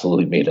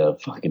absolutely made a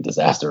fucking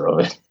disaster of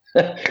it.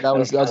 That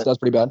was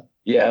pretty bad.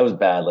 Yeah, it was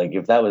bad. Like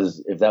if that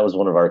was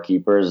one of our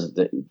keepers,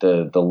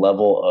 the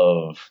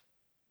level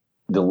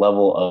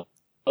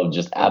of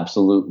just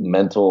absolute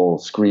mental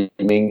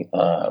screaming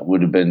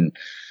would have been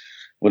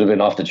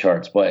off the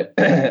charts. But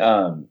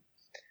the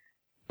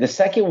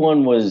second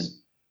one was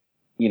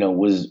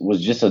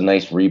just a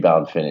nice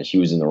rebound finish. He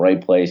was in the right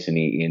place, and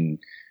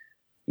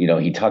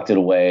he tucked it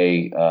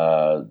away.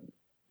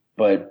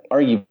 But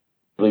arguably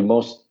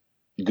most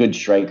good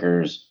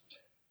strikers,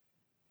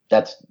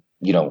 that's,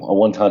 you know, a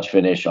one-touch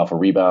finish off a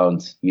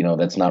rebound, you know,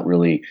 that's not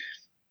really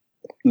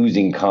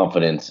oozing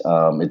confidence.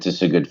 It's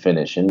just a good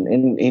finish,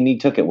 and he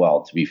took it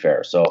well, to be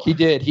fair. So he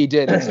did.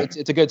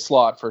 It's a good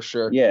slot for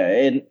sure.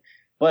 Yeah,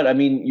 but I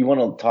mean, you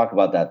want to talk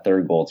about that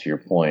third goal. To your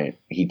point,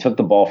 he took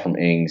the ball from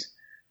Ings.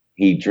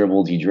 He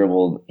dribbled.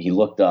 He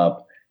looked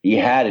up. He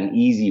had an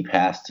easy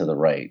pass to the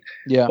right.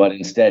 Yeah. But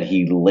instead,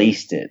 he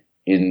laced it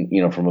in,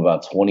 you know, from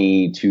about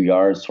 23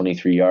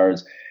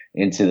 yards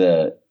into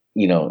the,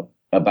 you know,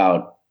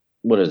 about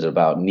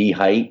knee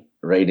height,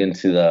 right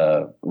into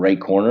the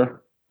right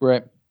corner.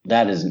 Right.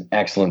 That is an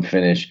excellent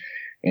finish,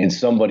 and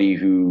somebody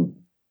who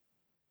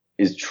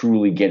is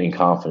truly getting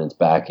confidence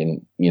back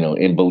and, you know,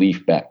 in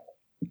belief back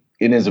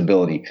in his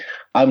ability.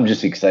 I'm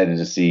just excited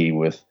to see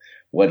with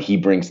what he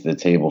brings to the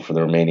table for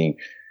the remaining,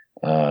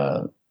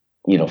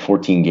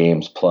 14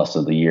 games plus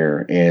of the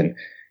year. And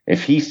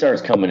if he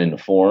starts coming into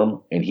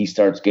form and he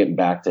starts getting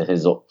back to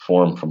his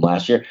form from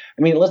last year,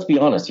 I mean, let's be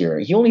honest here.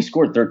 He only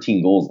scored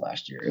 13 goals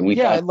last year. And it's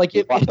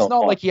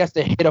not like he has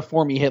to hit a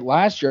form he hit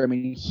last year. I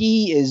mean,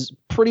 he is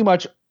pretty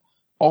much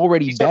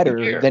already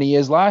better than he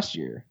is last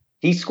year.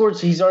 He's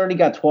already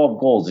got 12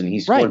 goals, and he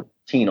scored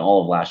 13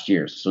 all of last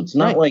year. So it's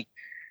not like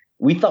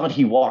we thought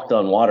he walked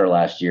on water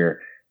last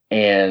year,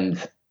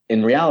 and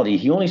in reality,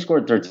 he only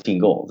scored 13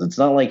 goals. It's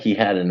not like he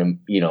had an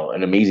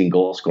amazing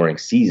goal scoring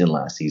season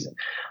last season.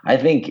 I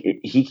think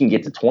he can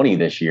get to 20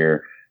 this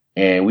year,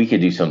 and we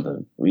could do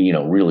something, you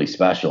know, really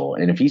special.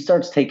 And if he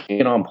starts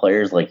taking on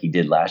players like he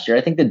did last year,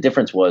 I think the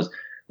difference was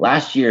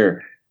last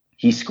year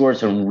he scored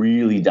some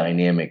really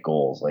dynamic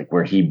goals, like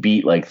where he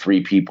beat like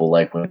three people,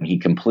 like when he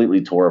completely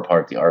tore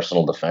apart the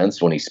Arsenal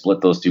defense, when he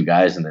split those two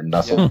guys and then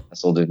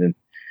nestled it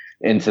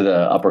into the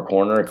upper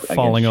corner.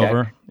 Falling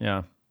over.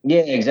 Yeah.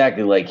 Yeah,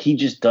 exactly. Like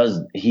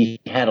he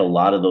had a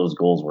lot of those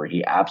goals where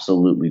he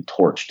absolutely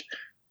torched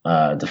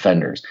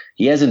defenders.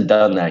 He hasn't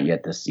done that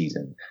yet this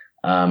season.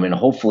 And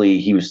hopefully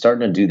he was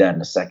starting to do that in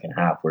the second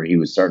half, where he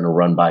was starting to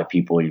run by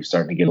people. He was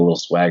starting to get a little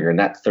swagger. And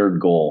that third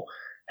goal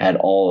had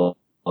all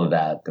of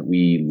that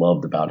we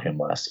loved about him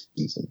last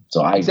season.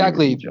 So I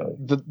exactly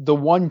the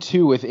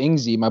 1-2 with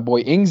Ingsy, my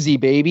boy Ingsy,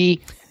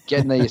 baby,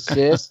 getting the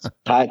assist.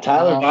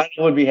 Tyler Vine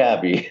would be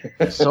happy.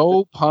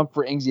 So pumped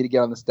for Ingsy to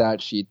get on the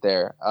stat sheet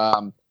there.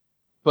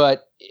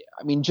 But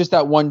I mean, just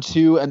that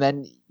 1-2, and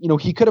then, you know,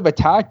 he could have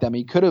attacked them.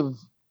 He could have,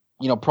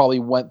 you know, probably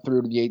went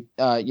through to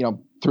the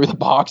through the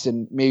box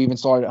and maybe even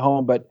started at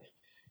home. But,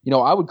 you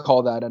know, I would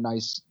call that a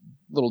nice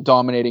little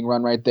dominating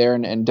run right there,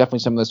 and definitely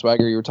some of the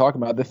swagger you were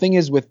talking about. The thing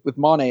is with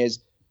Mane is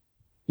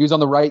he was on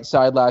the right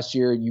side last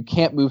year. You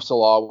can't move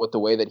Salah with the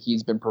way that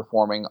he's been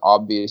performing,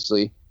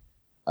 obviously.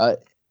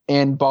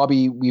 And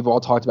Bobby, we've all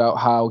talked about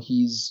how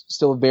he's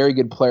still a very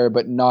good player,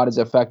 but not as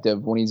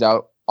effective when he's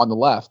out on the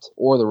left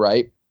or the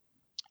right.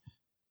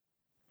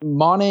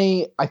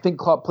 Mane, I think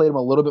Klopp played him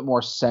a little bit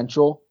more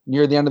central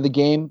near the end of the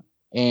game,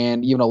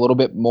 and even a little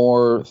bit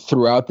more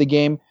throughout the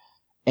game.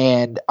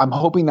 And I'm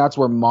hoping that's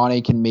where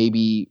Mane can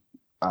maybe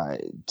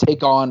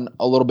take on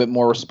a little bit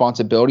more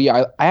responsibility.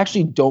 I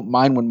actually don't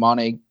mind when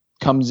Mane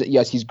comes.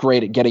 Yes, he's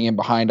great at getting in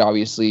behind,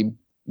 obviously,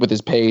 with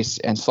his pace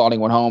and slotting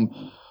one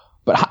home.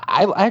 But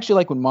I actually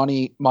like when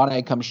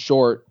Mane comes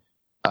short,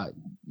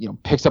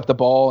 picks up the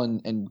ball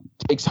and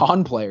takes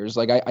on players.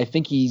 Like I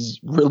think he's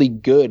really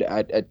good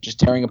at just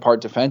tearing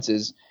apart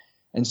defenses.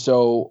 And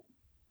so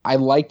I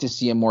like to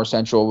see him more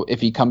central if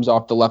he comes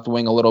off the left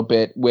wing a little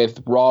bit,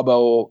 with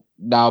Robbo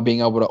now being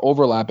able to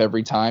overlap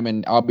every time,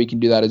 and Albie can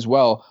do that as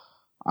well.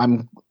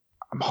 I'm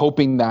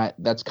hoping that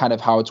that's kind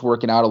of how it's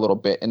working out a little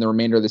bit. In the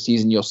remainder of the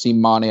season, you'll see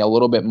Mane a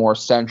little bit more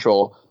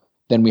central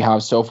than we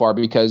have so far,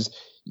 because,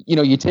 you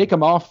know, you take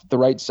him off the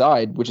right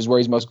side, which is where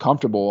he's most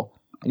comfortable,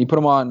 and you put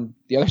him on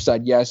the other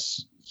side.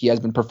 Yes, he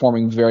has been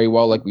performing very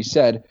well, like we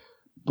said,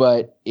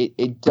 but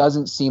it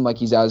doesn't seem like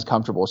he's as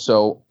comfortable.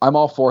 So I'm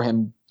all for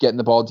him getting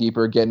the ball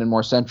deeper, getting in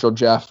more central,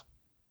 Jeff.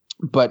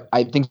 But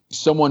I think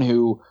someone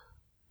who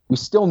we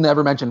still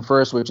never mentioned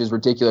first, which is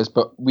ridiculous,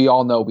 but we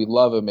all know we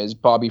love him, is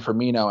Bobby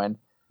Firmino. And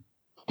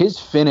his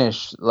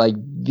finish, like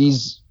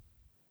these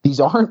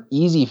aren't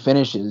easy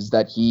finishes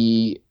that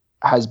he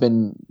has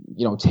been,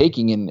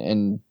 taking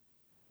and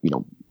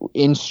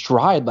in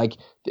stride. Like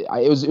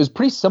it was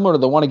pretty similar to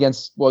the one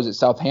against, what was it,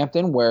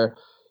 Southampton, where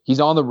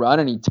he's on the run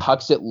and he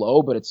tucks it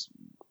low, but it's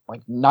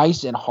like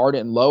nice and hard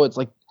and low. It's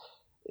like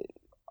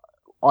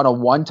on a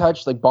one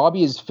touch, like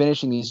Bobby is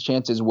finishing these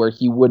chances where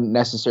he wouldn't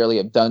necessarily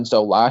have done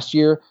so last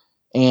year.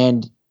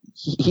 And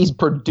he's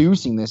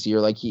producing this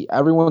year. Like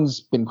everyone's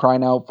been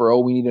crying out for,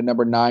 we need a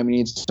number 9. We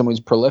need someone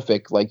who's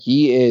prolific. Like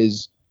he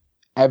is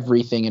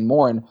everything and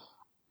more. And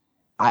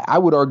I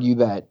would argue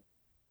that,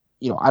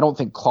 I don't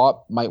think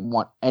Klopp might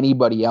want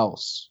anybody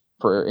else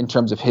in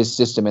terms of his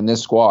system in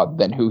this squad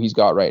than who he's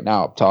got right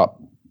now up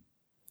top.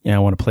 Yeah, I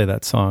want to play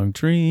that song,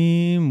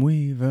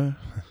 Dreamweaver.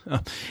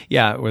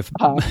 Yeah, with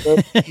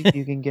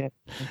you can get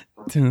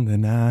to the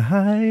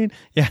night.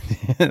 Yeah,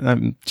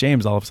 I'm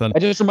James all of a sudden.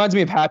 It just reminds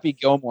me of Happy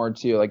Gilmore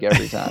too, like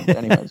every time.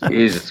 Anyways,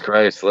 Jesus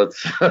Christ,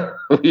 let's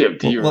we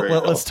have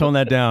let's tone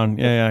that down.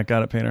 Yeah,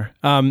 got it, Painter.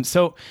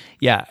 So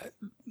yeah,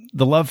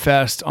 the love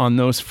fest on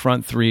those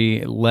front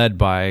three, led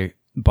by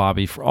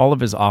Bobby for all of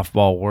his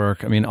off-ball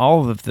work. I mean,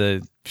 all of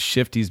the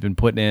shift he's been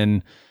putting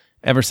in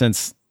ever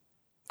since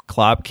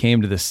Klopp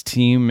came to this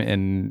team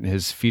and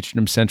has featured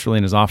him centrally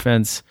in his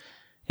offense,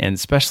 and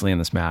especially in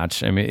this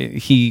match. I mean,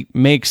 he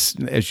makes,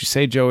 as you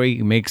say, Joey,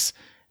 he makes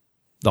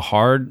the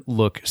hard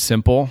look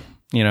simple.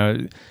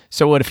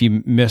 So what if he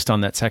missed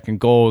on that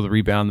second goal, the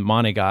rebound that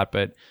Mane got?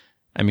 But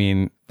I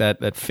mean,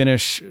 that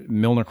finish,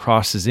 Milner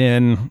crosses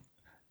in,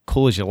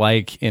 cool as you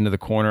like, into the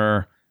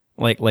corner,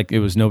 like it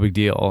was no big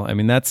deal. I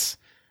mean, that's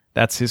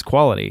his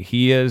quality.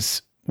 He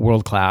is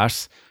world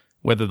class.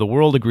 Whether the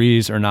world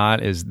agrees or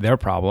not is their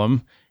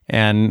problem.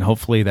 And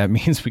hopefully that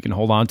means we can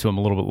hold on to him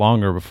a little bit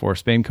longer before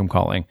Spain come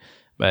calling.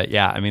 But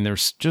yeah, I mean,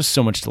 there's just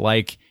so much to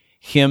like.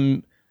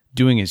 Him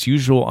doing his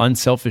usual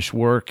unselfish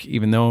work,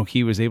 even though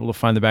he was able to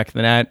find the back of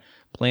the net,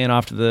 playing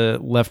off to the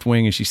left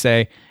wing, as you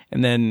say.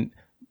 And then,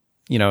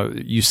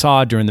 you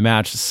saw during the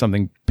match,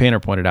 something Painter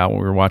pointed out when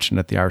we were watching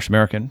at the Irish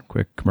American,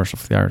 quick commercial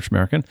for the Irish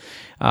American,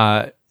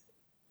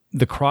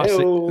 the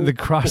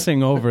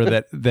crossing over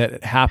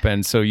that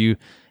happened. So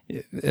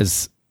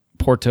as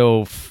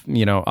Porto,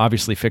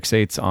 obviously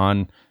fixates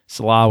on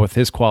Salah with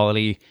his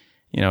quality.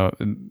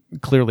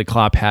 Clearly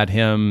Klopp had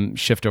him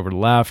shift over to the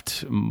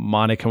left,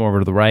 Mane come over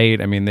to the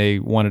right. I mean, they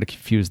wanted to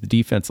confuse the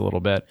defense a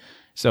little bit.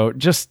 So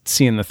just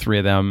seeing the three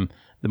of them,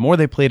 the more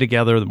they play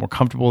together, the more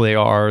comfortable they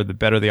are, the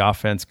better the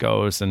offense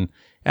goes. And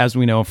as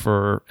we know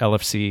for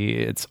LFC,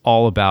 it's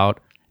all about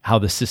how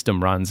the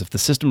system runs. If the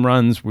system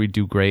runs, we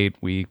do great.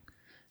 We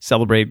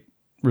celebrate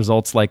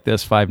results like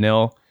this,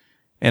 5-0.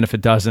 And if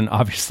it doesn't,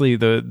 obviously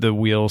the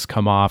wheels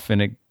come off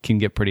and it can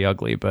get pretty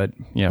ugly. But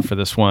yeah, for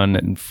this one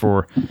and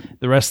for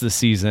the rest of the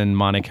season,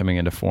 Mane coming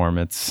into form,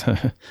 it's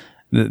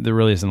there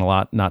really isn't a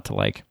lot not to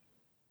like.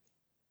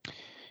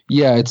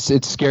 Yeah,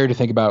 it's scary to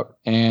think about.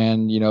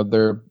 And,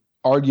 they're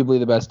arguably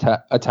the best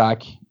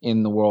attack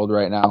in the world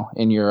right now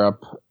in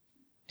Europe.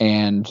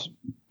 And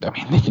I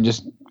mean, they can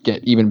just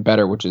get even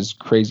better, which is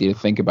crazy to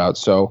think about.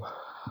 So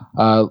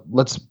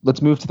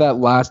let's move to that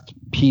last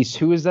piece.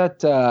 Who's that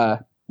guy?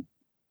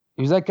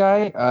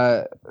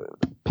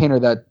 Painter,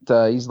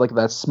 that he's like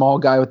that small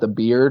guy with the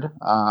beard.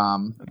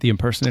 The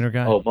impersonator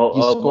guy.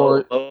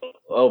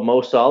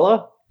 Mo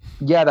Salah?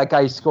 Yeah, that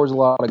guy scores a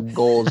lot of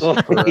goals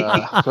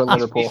for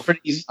Liverpool.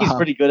 He's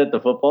pretty good at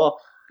the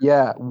football.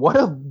 Yeah,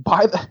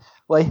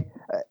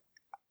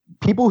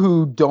 people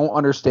who don't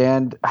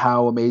understand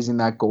how amazing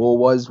that goal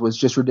was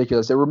just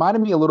ridiculous. It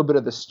reminded me a little bit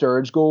of the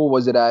Sturridge goal.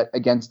 Was it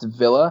against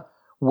Villa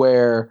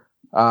where?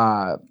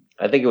 I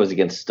think it was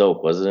against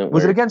Stoke, wasn't it?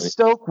 Was it against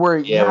Stoke where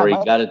he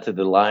got it to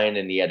the line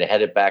and he had to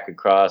head it back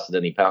across, and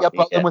then he pounced.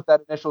 Yeah, with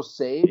that initial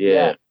save.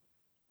 Yeah,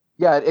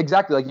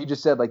 exactly. Like you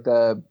just said, like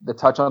the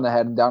touch on the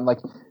head and down.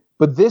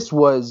 But this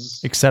was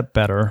except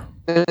better.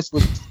 This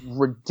was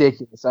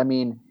ridiculous. I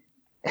mean,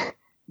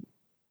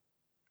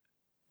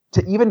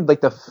 to even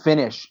like the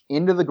finish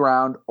into the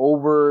ground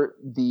over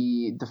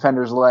the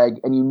defender's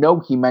leg, and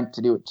he meant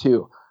to do it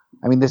too.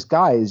 I mean, this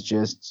guy is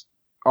just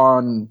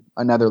on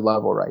another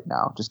level right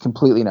now, just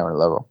completely another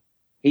level.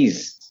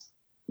 He's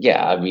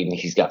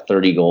got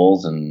 30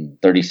 goals in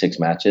 36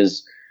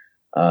 matches.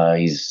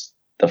 He's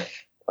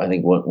I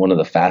think one of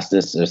the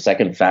fastest, or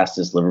second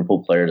fastest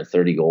Liverpool player to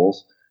 30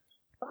 goals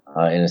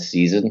in a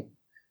season.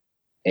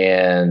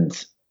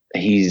 And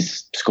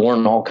he's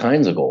scoring all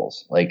kinds of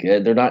goals. Like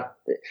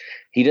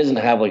he doesn't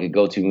have like a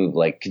go-to move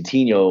like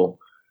Coutinho.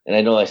 And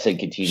I know I said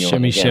Coutinho.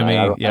 Shimmy.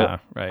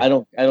 I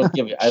don't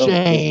give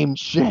it.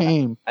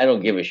 Shame. I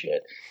don't give a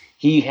shit.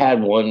 He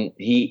had one.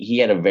 He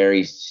had a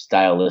very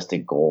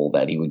stylistic goal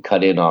that he would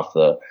cut in off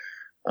the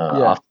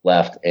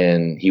left,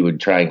 and he would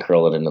try and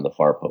curl it into the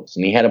far post.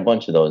 And he had a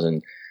bunch of those.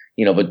 And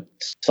but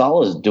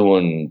Salah's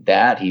doing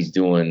that. He's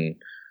doing,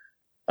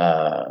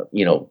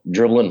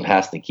 dribbling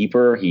past the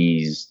keeper.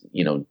 He's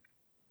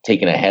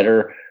taking a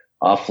header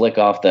flick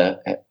off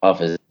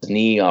his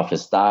knee, off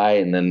his thigh,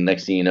 and then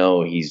next thing you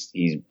know, he's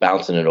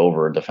bouncing it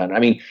over a defender. I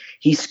mean,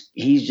 he's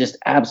just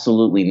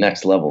absolutely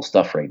next level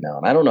stuff right now,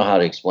 and I don't know how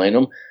to explain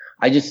him.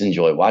 I just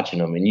enjoy watching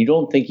him, and you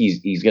don't think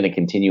he's going to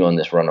continue on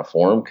this run of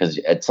form because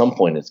at some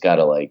point it's got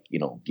to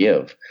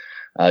give.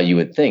 You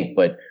would think,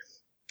 but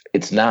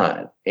it's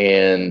not.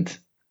 And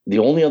the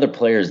only other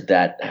players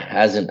that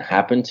hasn't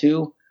happened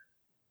to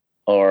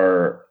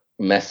are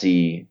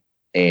Messi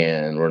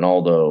and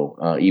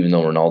Ronaldo. Even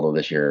though Ronaldo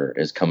this year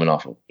is coming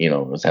off,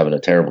 was having a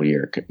terrible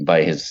year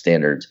by his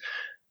standards.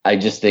 I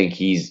just think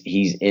he's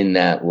in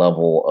that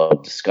level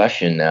of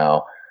discussion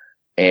now.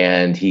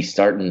 And he's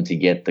starting to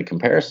get the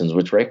comparisons,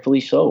 which rightfully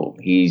so.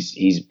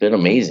 He's been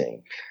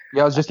amazing.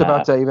 Yeah, I was just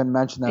about to even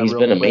mention that. He's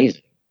been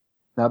amazing.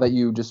 Now that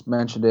you just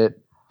mentioned it,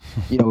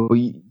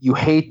 you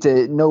hate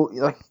to know,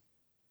 like,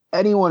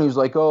 anyone who's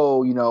like,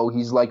 oh,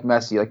 he's like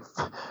Messi. Like,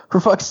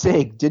 for fuck's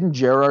sake, didn't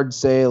Gerrard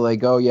say,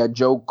 like, oh yeah,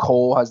 Joe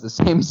Cole has the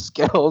same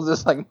skills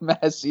as like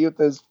Messi with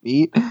his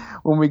feet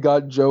when we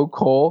got Joe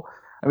Cole?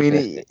 I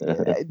mean,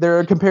 there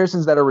are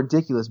comparisons that are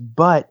ridiculous,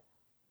 but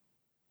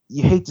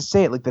you hate to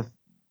say it, like the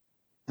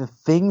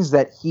things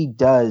that he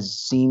does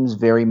seems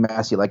very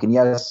Messi like, and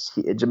yes,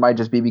 it might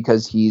just be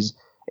because he's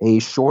a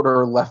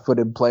shorter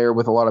left-footed player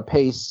with a lot of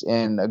pace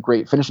and a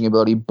great finishing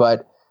ability,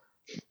 but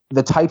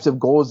the types of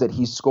goals that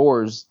he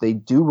scores, they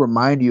do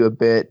remind you a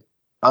bit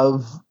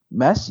of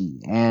Messi.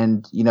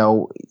 And,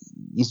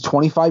 he's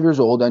 25 years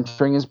old,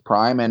 entering his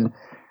prime, and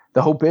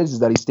the hope is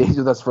that he stays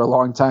with us for a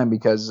long time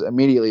because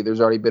immediately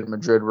there's already been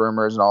Madrid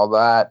rumors and all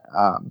that.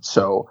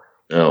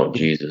 Oh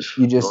Jesus!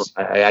 You just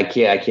I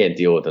can't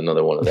deal with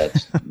another one of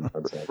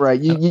that.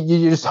 Right.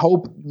 You just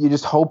hope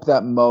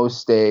that Mo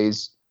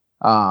stays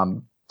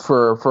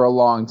for a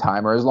long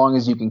time, or as long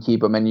as you can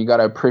keep him, and you got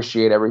to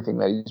appreciate everything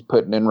that he's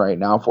putting in right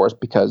now for us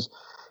because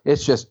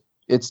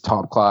it's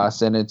top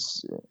class, and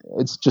it's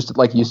just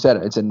like you said,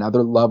 it's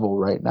another level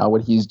right now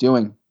what he's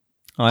doing.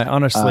 I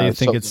honestly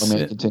think it's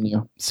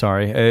continue.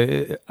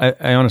 Sorry,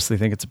 I honestly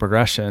think it's a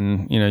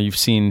progression. You've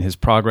seen his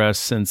progress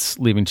since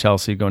leaving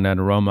Chelsea, going down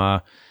to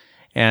Roma.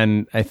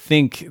 And I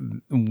think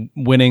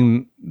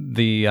winning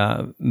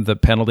the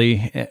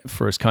penalty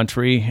for his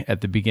country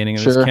at the beginning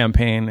of this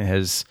campaign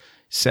has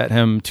set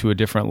him to a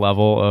different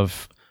level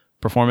of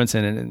performance.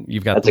 And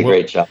you've got that's a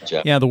great shot,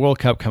 Jeff. Yeah, the World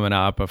Cup coming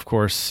up. Of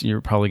course,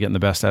 you're probably getting the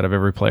best out of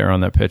every player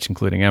on that pitch,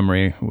 including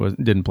Emery, who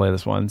didn't play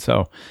this one.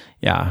 So,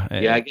 yeah.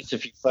 Yeah, I guess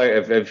if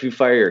you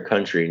fire your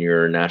country and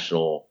you're a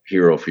national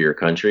hero for your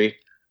country,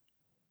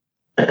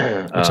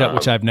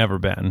 which I've never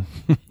been,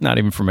 not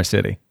even for my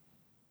city.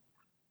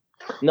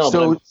 No,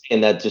 but I'm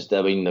saying that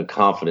the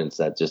confidence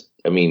that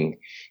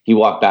he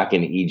walked back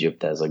into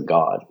Egypt as a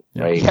god,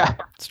 right? Yeah,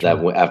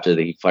 that after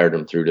they fired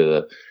him through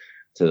to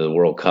the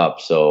World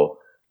Cup. So,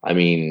 I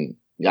didn't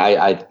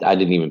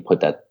even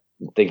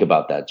think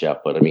about that, Jeff,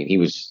 but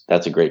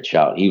that's a great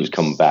shout. He was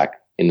coming back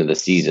into the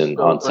season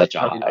on such a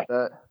high.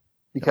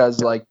 Because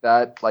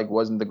that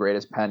wasn't the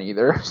greatest pen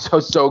either.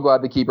 So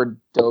glad the keeper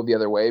dove the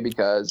other way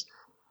because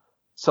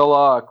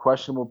Salah,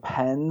 questionable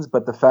pens,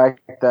 but the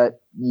fact that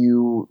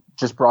you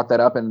just brought that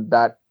up and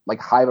that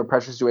high of a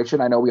pressure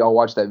situation. I know we all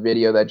watched that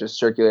video that just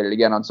circulated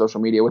again on social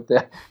media with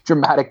the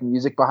dramatic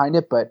music behind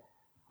it, but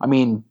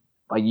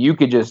you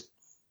could just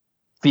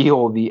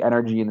feel the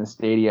energy in the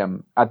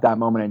stadium at that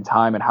moment in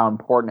time and how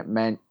important it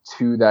meant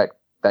to that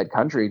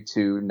country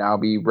to now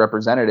be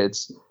represented.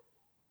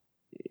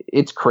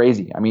 It's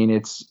crazy.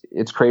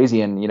 It's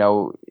crazy. And,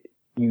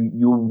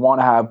 you want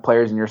to have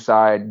players on your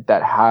side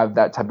that have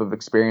that type of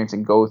experience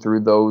and go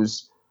through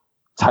those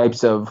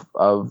types of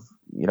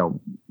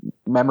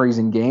memories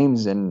and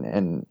games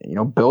and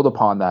build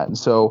upon that. And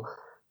so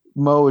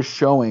Mo is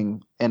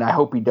showing, and I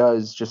hope he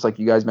does, just like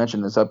you guys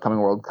mentioned, this upcoming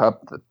World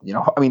Cup, that,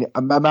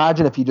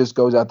 imagine if he just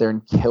goes out there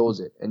and kills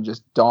it and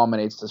just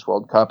dominates this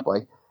World Cup.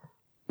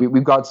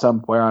 We've got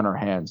some player on our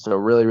hands. So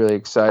really, really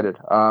excited.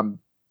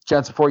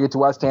 Gents, before we get to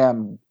West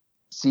Ham,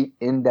 seat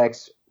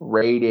index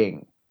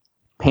rating.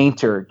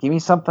 Painter, give me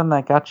something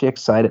that got you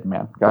excited,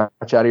 man. Got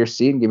you out of your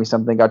seat and give me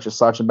something that got you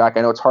slouching back.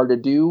 I know it's hard to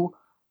do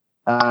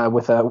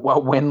with a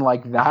win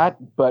like that,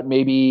 but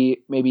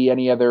maybe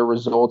any other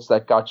results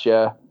that got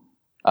you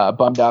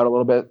bummed out a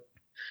little bit.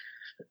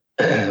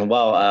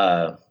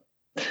 Well,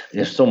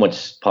 there's so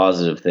much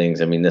positive things.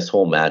 This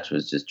whole match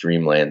was just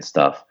dreamland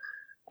stuff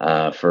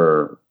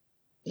for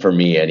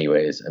me,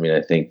 anyways.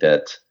 I think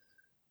that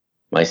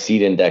my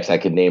seat index, I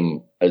could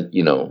name,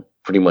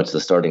 pretty much the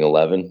starting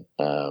 11.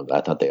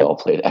 I thought they all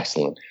played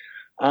excellent.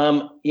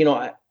 I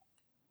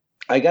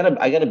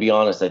gotta be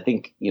honest. I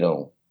think,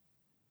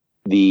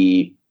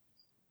 the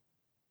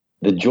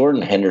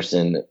Jordan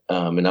Henderson,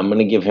 and I'm going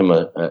to give him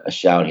a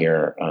shout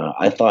here.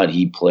 I thought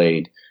he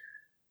played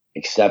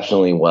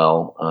exceptionally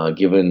well,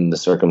 given the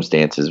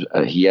circumstances.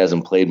 He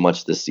hasn't played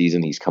much this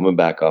season. He's coming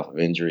back off of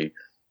injury,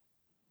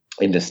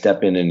 and to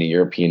step in a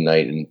European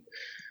night and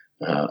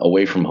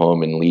away from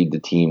home and lead the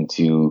team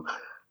to,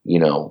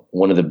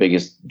 one of the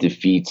biggest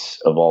defeats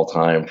of all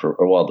time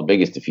the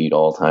biggest defeat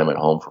all time at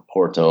home for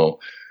Porto.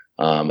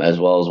 as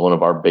well as one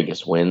of our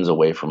biggest wins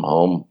away from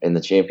home in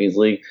the Champions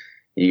League.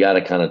 You got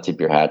to kind of tip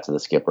your hat to the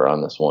skipper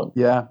on this one.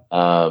 Yeah.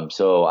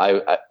 So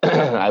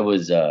I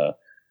was, I'm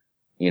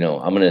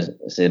going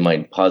to say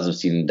my positive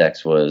seed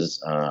index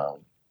was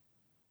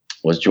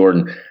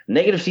Jordan.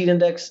 Negative seed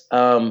index,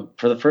 for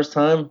the first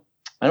time,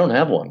 I don't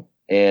have one.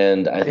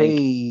 And I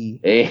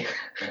think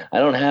I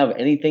don't have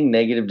anything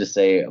negative to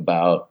say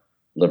about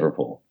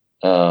Liverpool.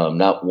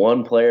 Not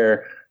one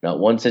player, not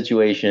one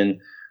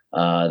situation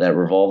that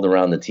revolved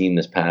around the team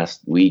this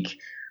past week.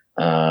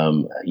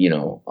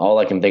 All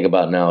I can think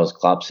about now is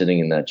Klopp sitting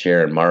in that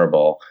chair in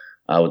Maribor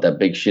with that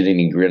big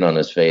shit-eating grin on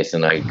his face,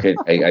 and I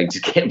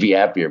just can't be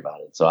happier about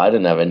it. So I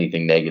didn't have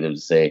anything negative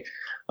to say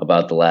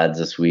about the lads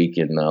this week,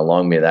 and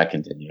long may that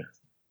continue.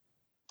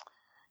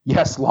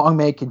 Yes, long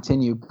may it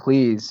continue,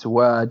 please.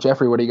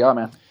 Jeffrey, what do you got,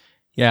 man?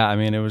 Yeah, I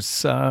mean, it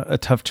was a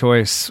tough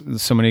choice.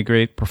 So many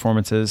great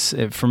performances.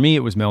 For me,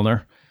 it was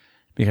Milner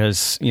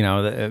because,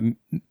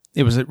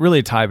 it was really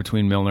a tie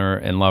between Milner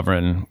and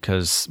Lovren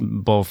because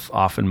both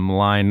often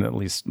malign, at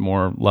least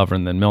more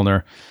Lovren than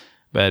Milner.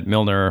 But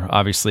Milner,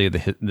 obviously,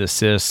 the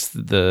assists,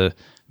 the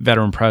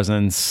veteran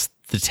presence,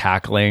 the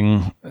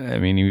tackling. I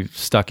mean, he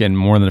stuck in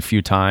more than a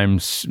few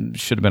times.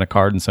 Should have been a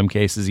card in some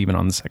cases, even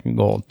on the second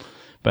goal.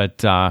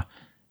 But I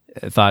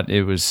thought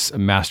it was a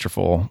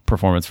masterful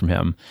performance from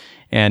him.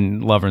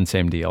 And Lovren,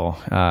 same deal.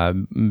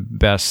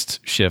 Best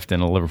shift in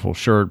a Liverpool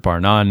shirt,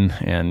 bar none.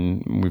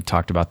 And we've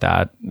talked about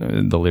that,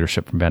 the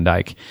leadership from Van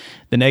Dijk.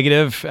 The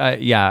negative,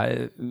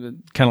 kind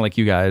of like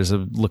you guys,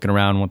 looking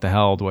around, what the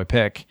hell do I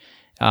pick?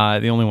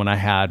 The only one I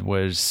had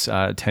was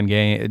 10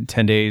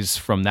 days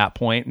from that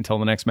point until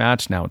the next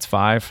match. Now it's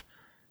 5.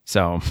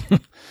 So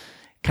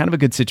kind of a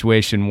good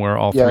situation where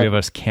all three of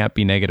us can't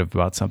be negative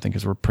about something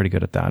because we're pretty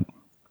good at that.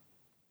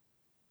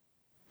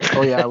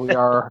 Oh yeah, we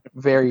are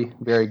very,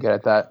 very good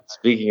at that.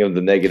 Speaking of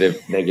the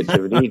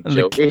negativity,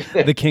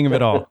 the king of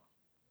it all.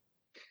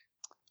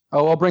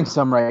 Oh, I'll bring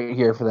some right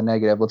here for the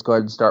negative. Let's go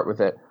ahead and start with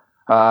it.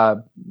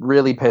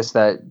 Really pissed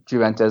that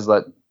Juventus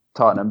let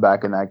Tottenham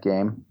back in that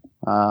game.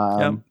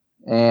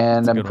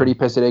 And I'm pretty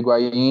pissed at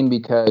Higuain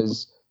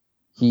because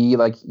he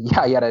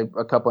had a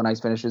couple of nice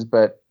finishes,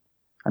 but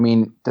I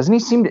mean, doesn't he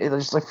seem to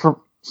just like for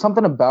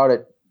something about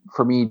it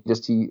for me?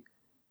 Just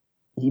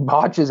he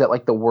botches at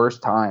like the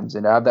worst times,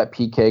 and to have that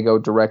PK go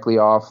directly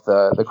off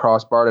the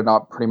crossbar to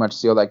not pretty much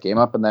seal that game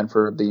up, and then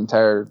for the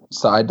entire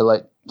side to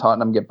let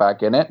Tottenham get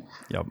back in it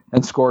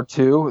and score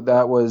 2.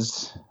 I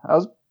was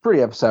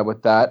pretty upset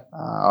with that.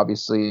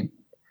 Obviously,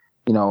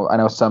 I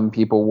know some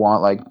people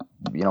want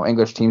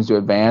English teams to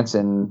advance,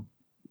 and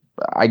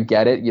I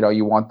get it.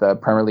 You want the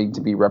Premier League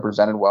to be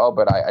represented well,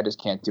 but I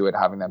just can't do it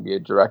having them be a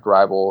direct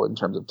rival in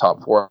terms of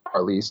top 4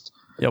 at least.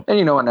 Yep. And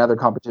in other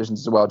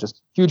competitions as well.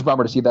 Just huge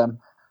bummer to see them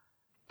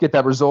get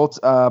that result.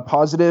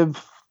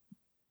 Positive.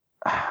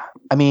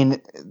 I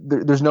mean,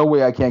 there's no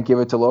way I can't give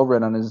it to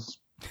Lovren on his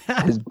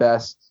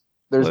best.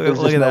 There's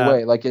just no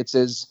way. Like it's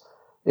his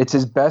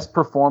best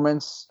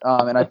performance,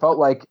 and I felt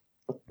like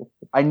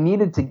I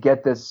needed to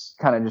get this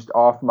kind of just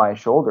off my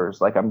shoulders.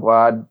 Like I'm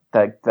glad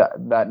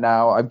that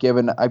now I've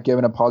given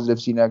a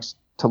positive C next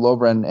to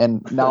Lovren,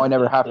 and now I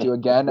never have to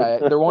again.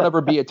 There won't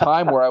ever be a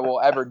time where I will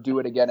ever do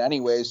it again,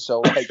 anyways.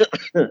 So I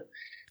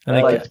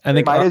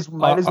think might as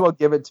well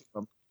give it to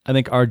him. I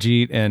think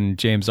Arjeet and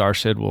James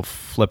Arshid will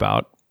flip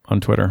out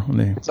on Twitter when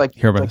they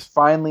hear about this.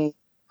 Finally,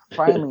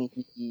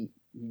 he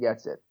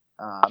gets it.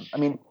 I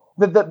mean,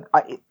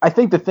 I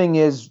think the thing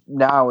is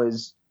now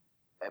is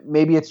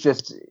maybe it's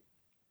just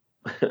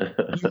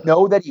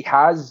that he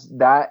has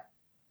that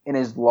in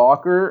his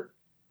locker,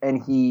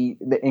 and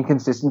the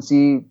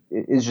inconsistency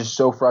is just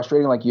so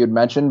frustrating. Like you had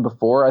mentioned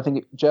before, I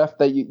think Jeff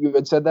that you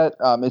had said that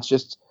it's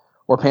just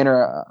or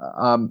Painter,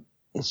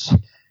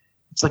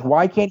 it's like,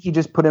 why can't he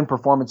just put in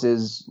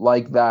performances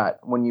like that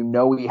when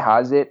he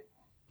has it?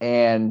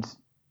 And,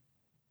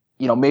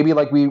 maybe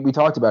like we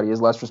talked about, he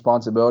has less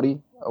responsibility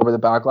over the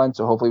back line,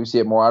 so hopefully we see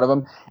it more out of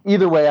him.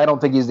 Either way, I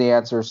don't think he's the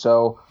answer,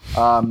 so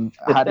I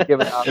had to give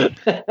it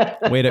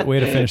up. Way to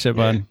finish it,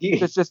 bud. He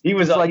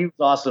was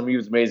awesome. He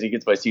was amazing. He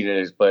gets my seat in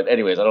it. But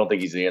anyways, I don't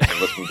think he's the answer.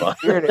 Let's move on.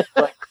 Here it is.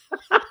 Like,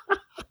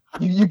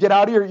 you get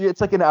out of here. It's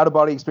like an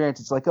out-of-body experience.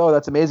 It's like, oh,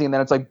 that's amazing. And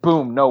then it's like,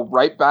 boom, no,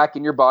 right back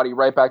in your body,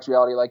 right back to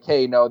reality. Like,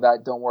 hey, no,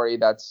 don't worry.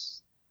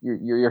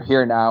 You're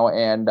here now.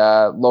 And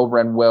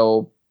Lovren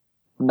will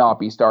not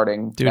be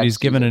starting. Dude, he's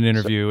given an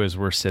interview as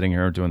we're sitting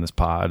here doing this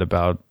pod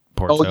about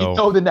Porto.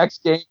 Oh, the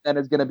next game then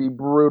is going to be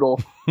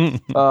brutal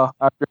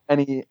after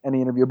any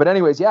interview. But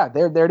anyways, yeah,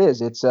 there it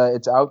is. It's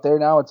out there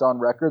now. It's on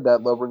record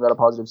that Lovren got a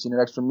positive senior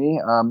next from me.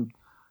 I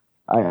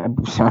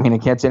mean, I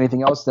can't say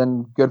anything else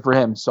than good for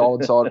him.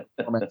 Solid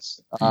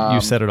performance.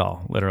 You said it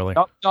all, literally.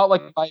 Not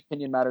like my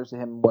opinion matters to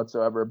him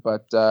whatsoever,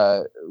 but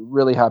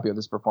really happy with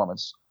this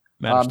performance.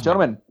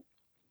 Gentlemen,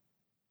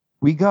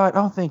 we got.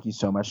 Oh, thank you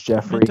so much,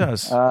 Jeffrey. It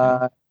does.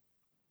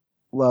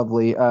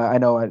 Lovely. I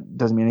know it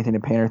doesn't mean anything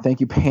to Painter. Thank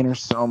you, Painter,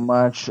 so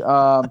much.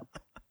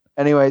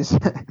 Anyways,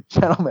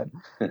 gentlemen,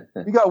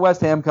 we got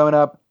West Ham coming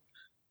up.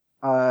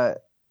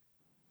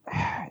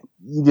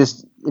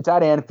 it's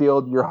at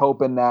Anfield. You're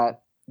hoping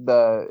that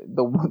the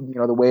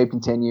wave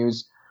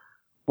continues.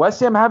 West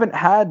Ham haven't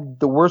had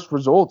the worst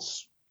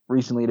results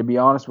recently, to be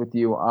honest with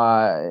you,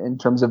 in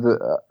terms of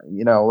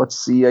let's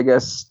see, I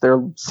guess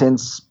they're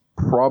since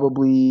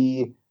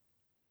probably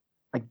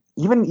like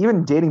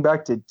even dating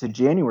back to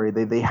January,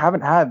 they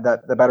haven't had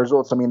the bad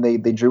results. I mean, they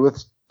drew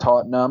with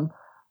Tottenham,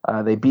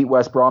 they beat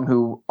West Brom,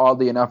 who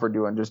oddly enough are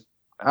doing just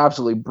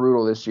absolutely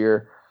brutal this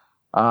year.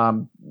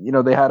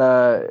 They had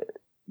a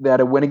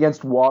win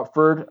against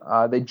Watford.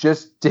 They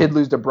just did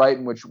lose to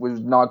Brighton, which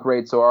was not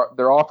great. So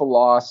they're off a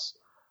loss.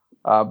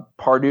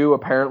 Pardew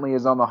apparently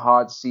is on the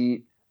hot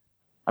seat.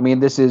 I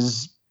mean,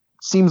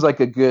 seems like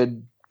a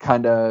good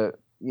kind of,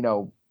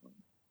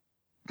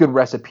 good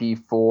recipe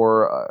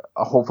for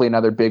hopefully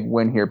another big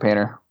win here,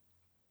 Painter.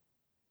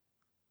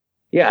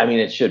 Yeah, I mean,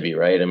 it should be,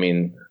 right? I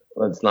mean,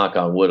 let's knock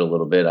on wood a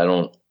little bit. I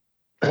don't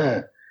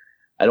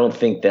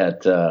think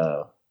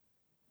that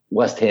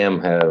West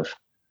Ham have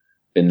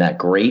been that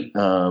great.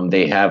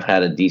 They have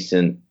had a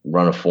decent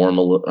run of form,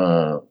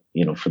 their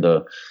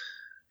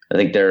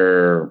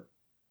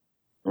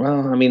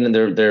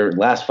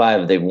last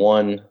 5, they've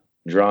won,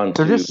 drawn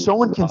 2. They're just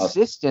so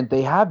inconsistent.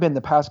 They have been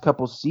the past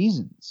couple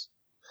seasons.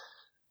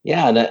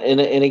 Yeah,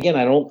 and again,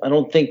 I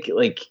don't think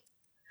like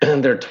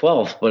they're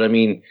 12th, but I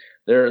mean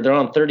they're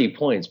on 30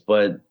 points,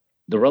 but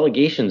the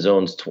relegation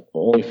zone's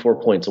only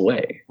 4 points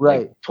away,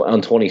 right?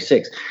 On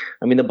 26.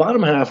 I mean, the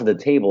bottom half of the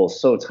table is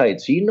so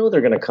tight, so they're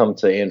going to come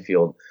to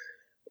Anfield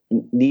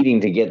needing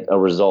to get a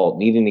result,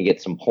 needing to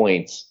get some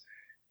points.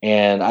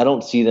 And I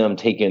don't see them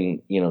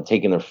taking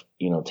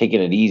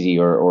it easy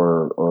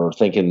or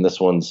thinking this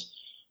one's,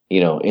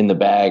 in the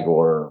bag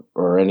or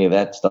any of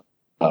that stuff.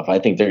 I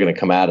think they're going to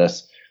come at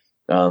us.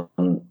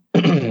 I'm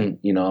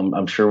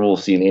sure we'll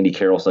see an Andy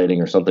Carroll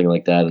sighting or something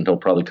like that, and he'll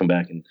probably come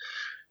back and,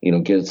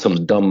 get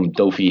some dumb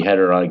dopey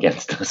header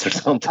against us or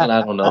something.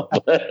 I don't know.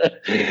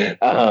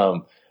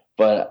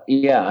 But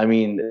yeah, I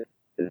mean,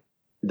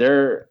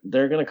 they're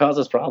going to cause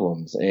us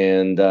problems,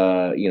 and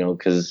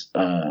because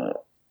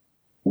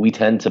we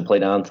tend to play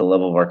down to the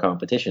level of our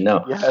competition.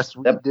 Now, yes,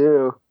 we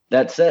do.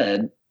 That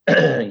said,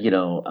 I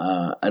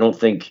don't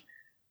think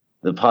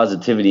the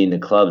positivity in the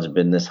club's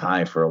been this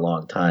high for a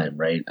long time,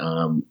 right?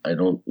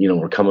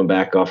 We're coming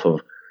back off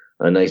of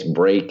a nice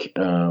break.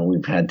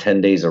 We've had 10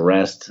 days of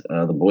rest.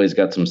 The boys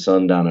got some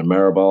sun down in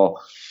Maribor.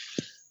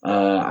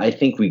 I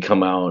think we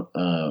come out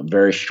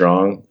very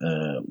strong.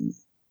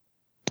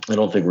 I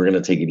don't think we're going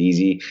to take it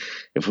easy.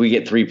 If we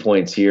get 3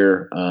 points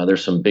here,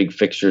 there's some big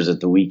fixtures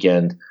at the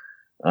weekend.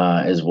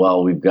 As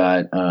well, we've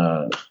got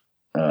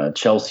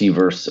Chelsea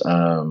versus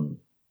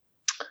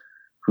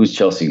who's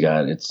Chelsea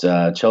got? It's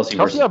Chelsea.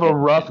 Chelsea have a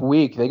rough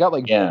week. They got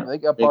they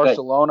got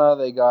Barcelona.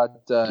 They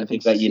got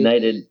they've got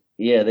United.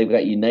 Yeah, they've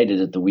got United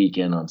at the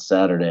weekend on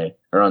Saturday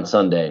or on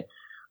Sunday,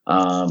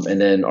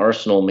 and then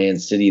Arsenal, Man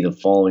City the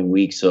following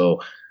week. So,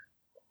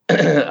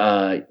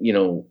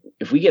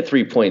 if we get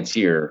 3 points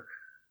here,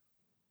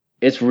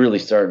 it's really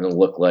starting to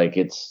look like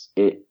it's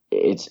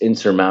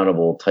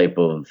insurmountable type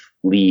of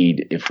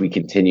lead if we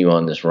continue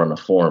on this run of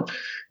form.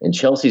 And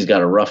Chelsea's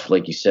got a rough,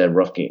 like you said,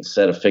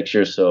 set of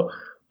fixtures. So,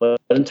 but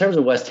in terms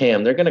of West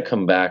Ham, they're going to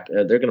come back.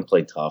 They're going to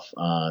play tough.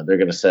 They're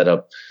going to set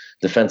up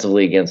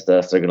defensively against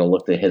us. They're going to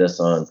look to hit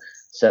us on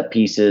set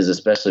pieces,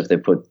 especially if they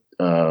put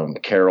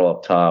Carroll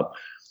up top.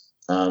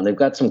 They've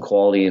got some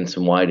quality in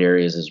some wide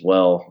areas as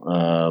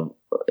well.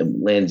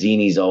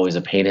 Lanzini's always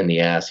a pain in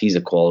the ass. He's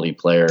a quality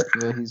player.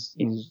 Yeah,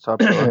 he's top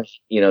player.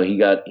 He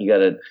got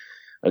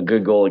a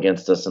good goal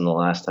against us in the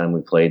last time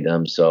we played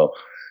them. So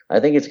I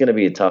think it's going to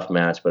be a tough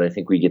match, but I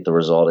think we get the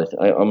result.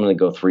 I'm going to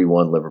go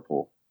 3-1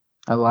 Liverpool.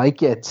 I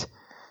like it.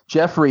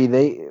 Jeffrey,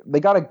 they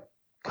got a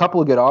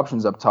couple of good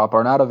options up top.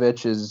 Arnautovic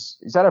he's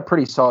had a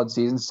pretty solid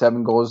season,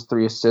 7 goals,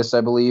 3 assists,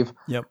 I believe.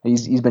 Yep.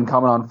 He's been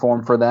coming on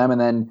form for them.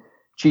 And then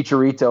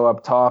Chicharito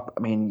up top.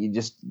 I mean, you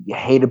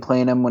hated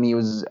playing him when he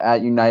was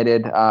at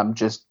United.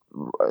 Just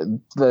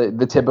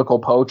the typical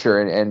poacher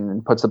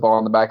and puts the ball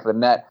in the back of the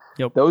net.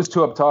 Yep. Those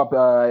two up top,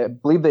 I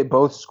believe they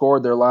both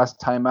scored their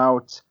last time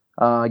out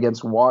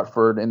against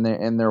Watford in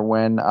their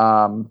win,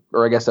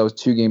 or I guess that was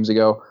 2 games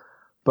ago.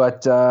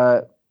 But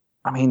I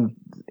mean,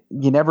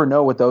 you never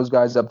know with those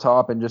guys up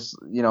top, and just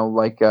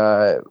like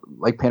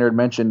Painter had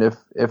mentioned, if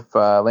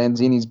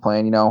Lanzini's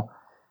playing,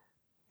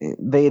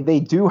 they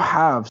do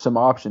have some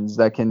options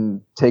that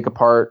can take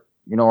apart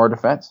our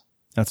defense.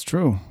 That's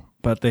true,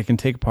 but they can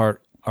take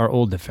apart our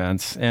old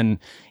defense, and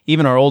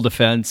even our old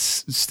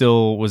defense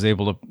still was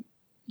able to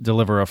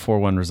deliver a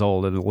 4-1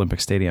 result at the Olympic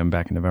Stadium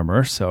back in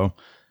November. So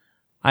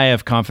I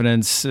have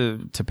confidence,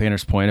 to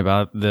Painter's point,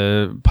 about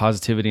the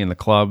positivity in the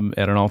club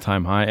at an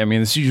all-time high. I mean,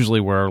 this is usually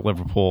where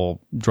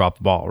Liverpool drop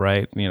the ball,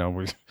 right? We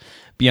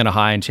be on a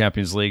high in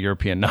Champions League,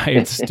 European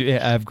nights,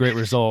 have great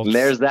results.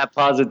 There's that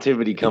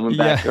positivity coming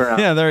back around.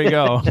 Yeah, there you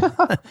go.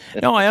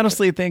 No, I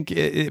honestly think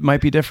it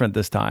might be different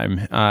this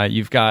time.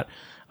 You've got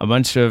a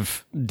bunch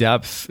of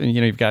depth.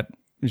 You've got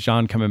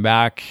Jean coming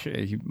back.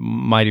 He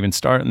might even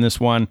start in this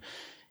one.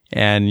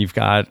 And you've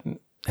got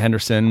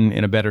Henderson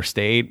in a better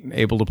state,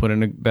 able to put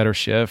in a better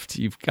shift.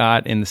 You've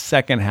got in the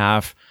second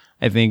half,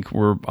 I think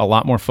we're a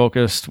lot more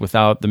focused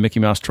without the Mickey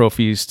Mouse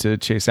trophies to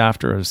chase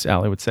after, as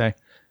Allie would say.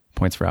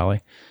 Points for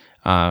Allie.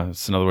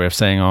 It's another way of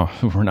saying,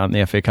 we're not in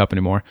the FA Cup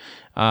anymore.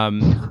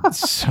 Adrian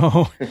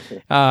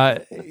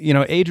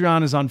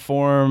is on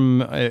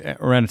form.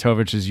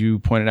 Ranatovic, as you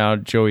pointed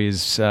out,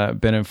 Joey's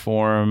been in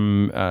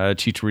form.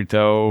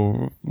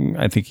 Chicharito,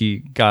 I think he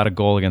got a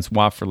goal against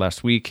Watford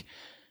last week.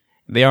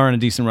 They are in a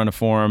decent run of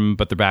form,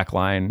 but their back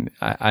line,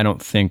 I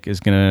don't think is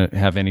going to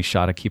have any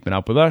shot at keeping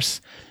up with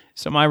us.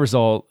 So my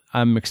result,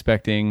 I'm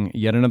expecting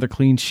yet another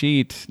clean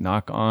sheet,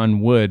 knock on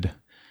wood,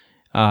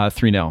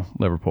 3-0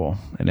 Liverpool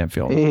at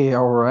Anfield. Hey,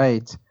 all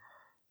right.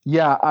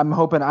 Yeah, I'm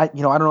hoping. I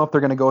don't know if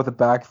they're going to go with a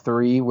back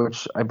three,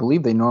 which I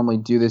believe they normally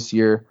do this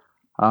year.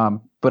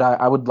 But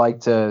I would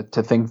like to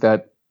think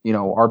that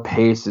our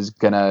pace is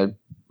going to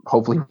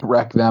hopefully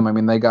wreck them. I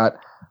mean, they got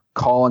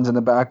Collins in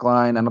the back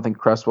line. I don't think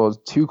Cresswell is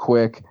too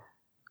quick.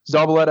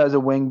 Zabaleta as a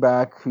wing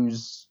back,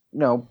 who's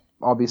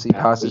obviously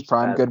past his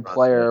prime, good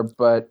player,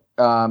 but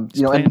and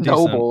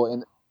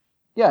Noble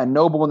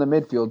Noble in the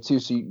midfield too.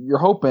 So you're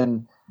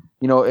hoping.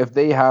 If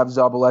they have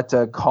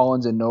Zabaleta,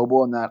 Collins, and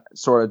Noble in that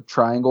sort of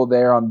triangle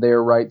there on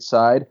their right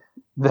side,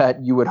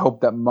 that you would hope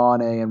that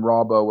Mane and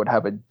Robbo would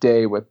have a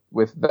day with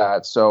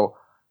that. So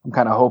I'm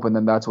kind of hoping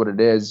that that's what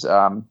it is.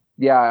 I'm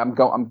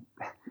can't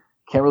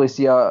really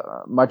see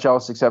much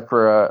else except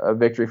for a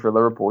victory for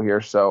Liverpool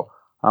here. So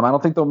I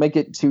don't think they'll make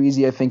it too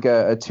easy. I think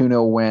a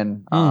 2-0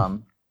 win.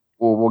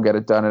 We'll get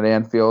it done at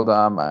Anfield.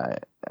 I'm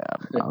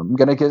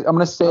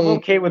gonna say I'm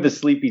okay with the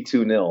sleepy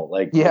 2-0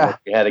 like we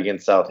had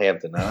against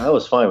Southampton. That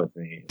was fine with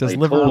me. Does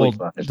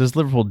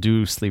Liverpool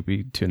do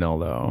sleepy 2-0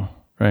 though?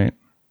 Right?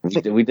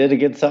 We did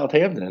against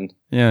Southampton.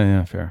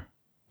 Yeah, fair.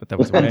 But that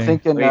was I'm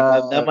thinking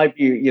that might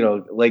be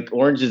like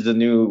orange is the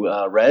new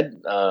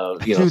red.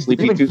 Dude,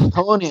 sleepy in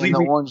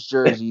the orange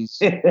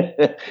jerseys.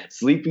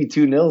 Sleepy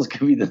 2-0s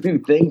could be the new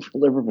thing for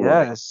Liverpool.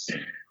 Yes.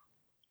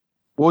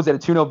 What was it? A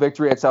 2-0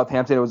 victory at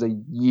Southampton. It was a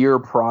year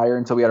prior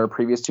until we had our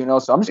previous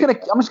 2-0. So I'm just gonna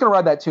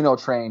ride that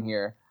 2-0 train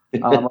here.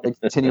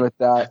 Continue with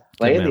that.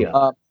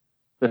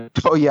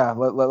 Oh yeah,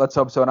 let's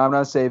hope so. And I'm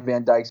gonna say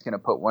Van Dijk's gonna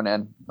put one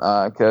in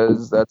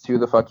because that's who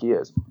the fuck he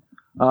is.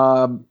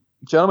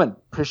 Gentlemen,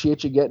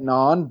 appreciate you getting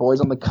on.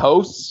 Boys on the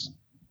coast.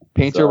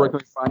 Painter, where can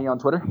we find you on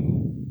Twitter?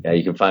 Yeah,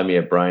 you can find me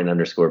at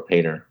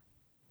Brian_Painter.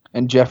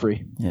 And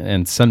Jeffrey.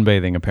 And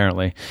sunbathing,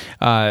 apparently.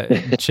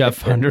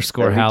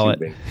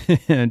 Jeff_Hallett.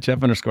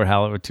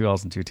 Jeff_Hallett with 2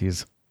 L's and 2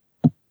 T's.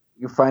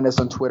 You find us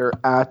on Twitter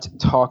at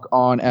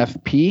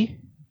TalkOnFP.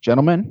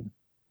 Gentlemen,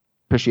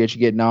 appreciate you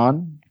getting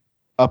on.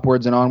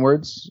 Upwards and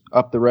onwards.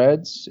 Up the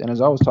Reds. And as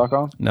always, talk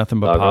on.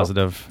 Nothing but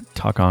positive.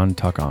 Talk on.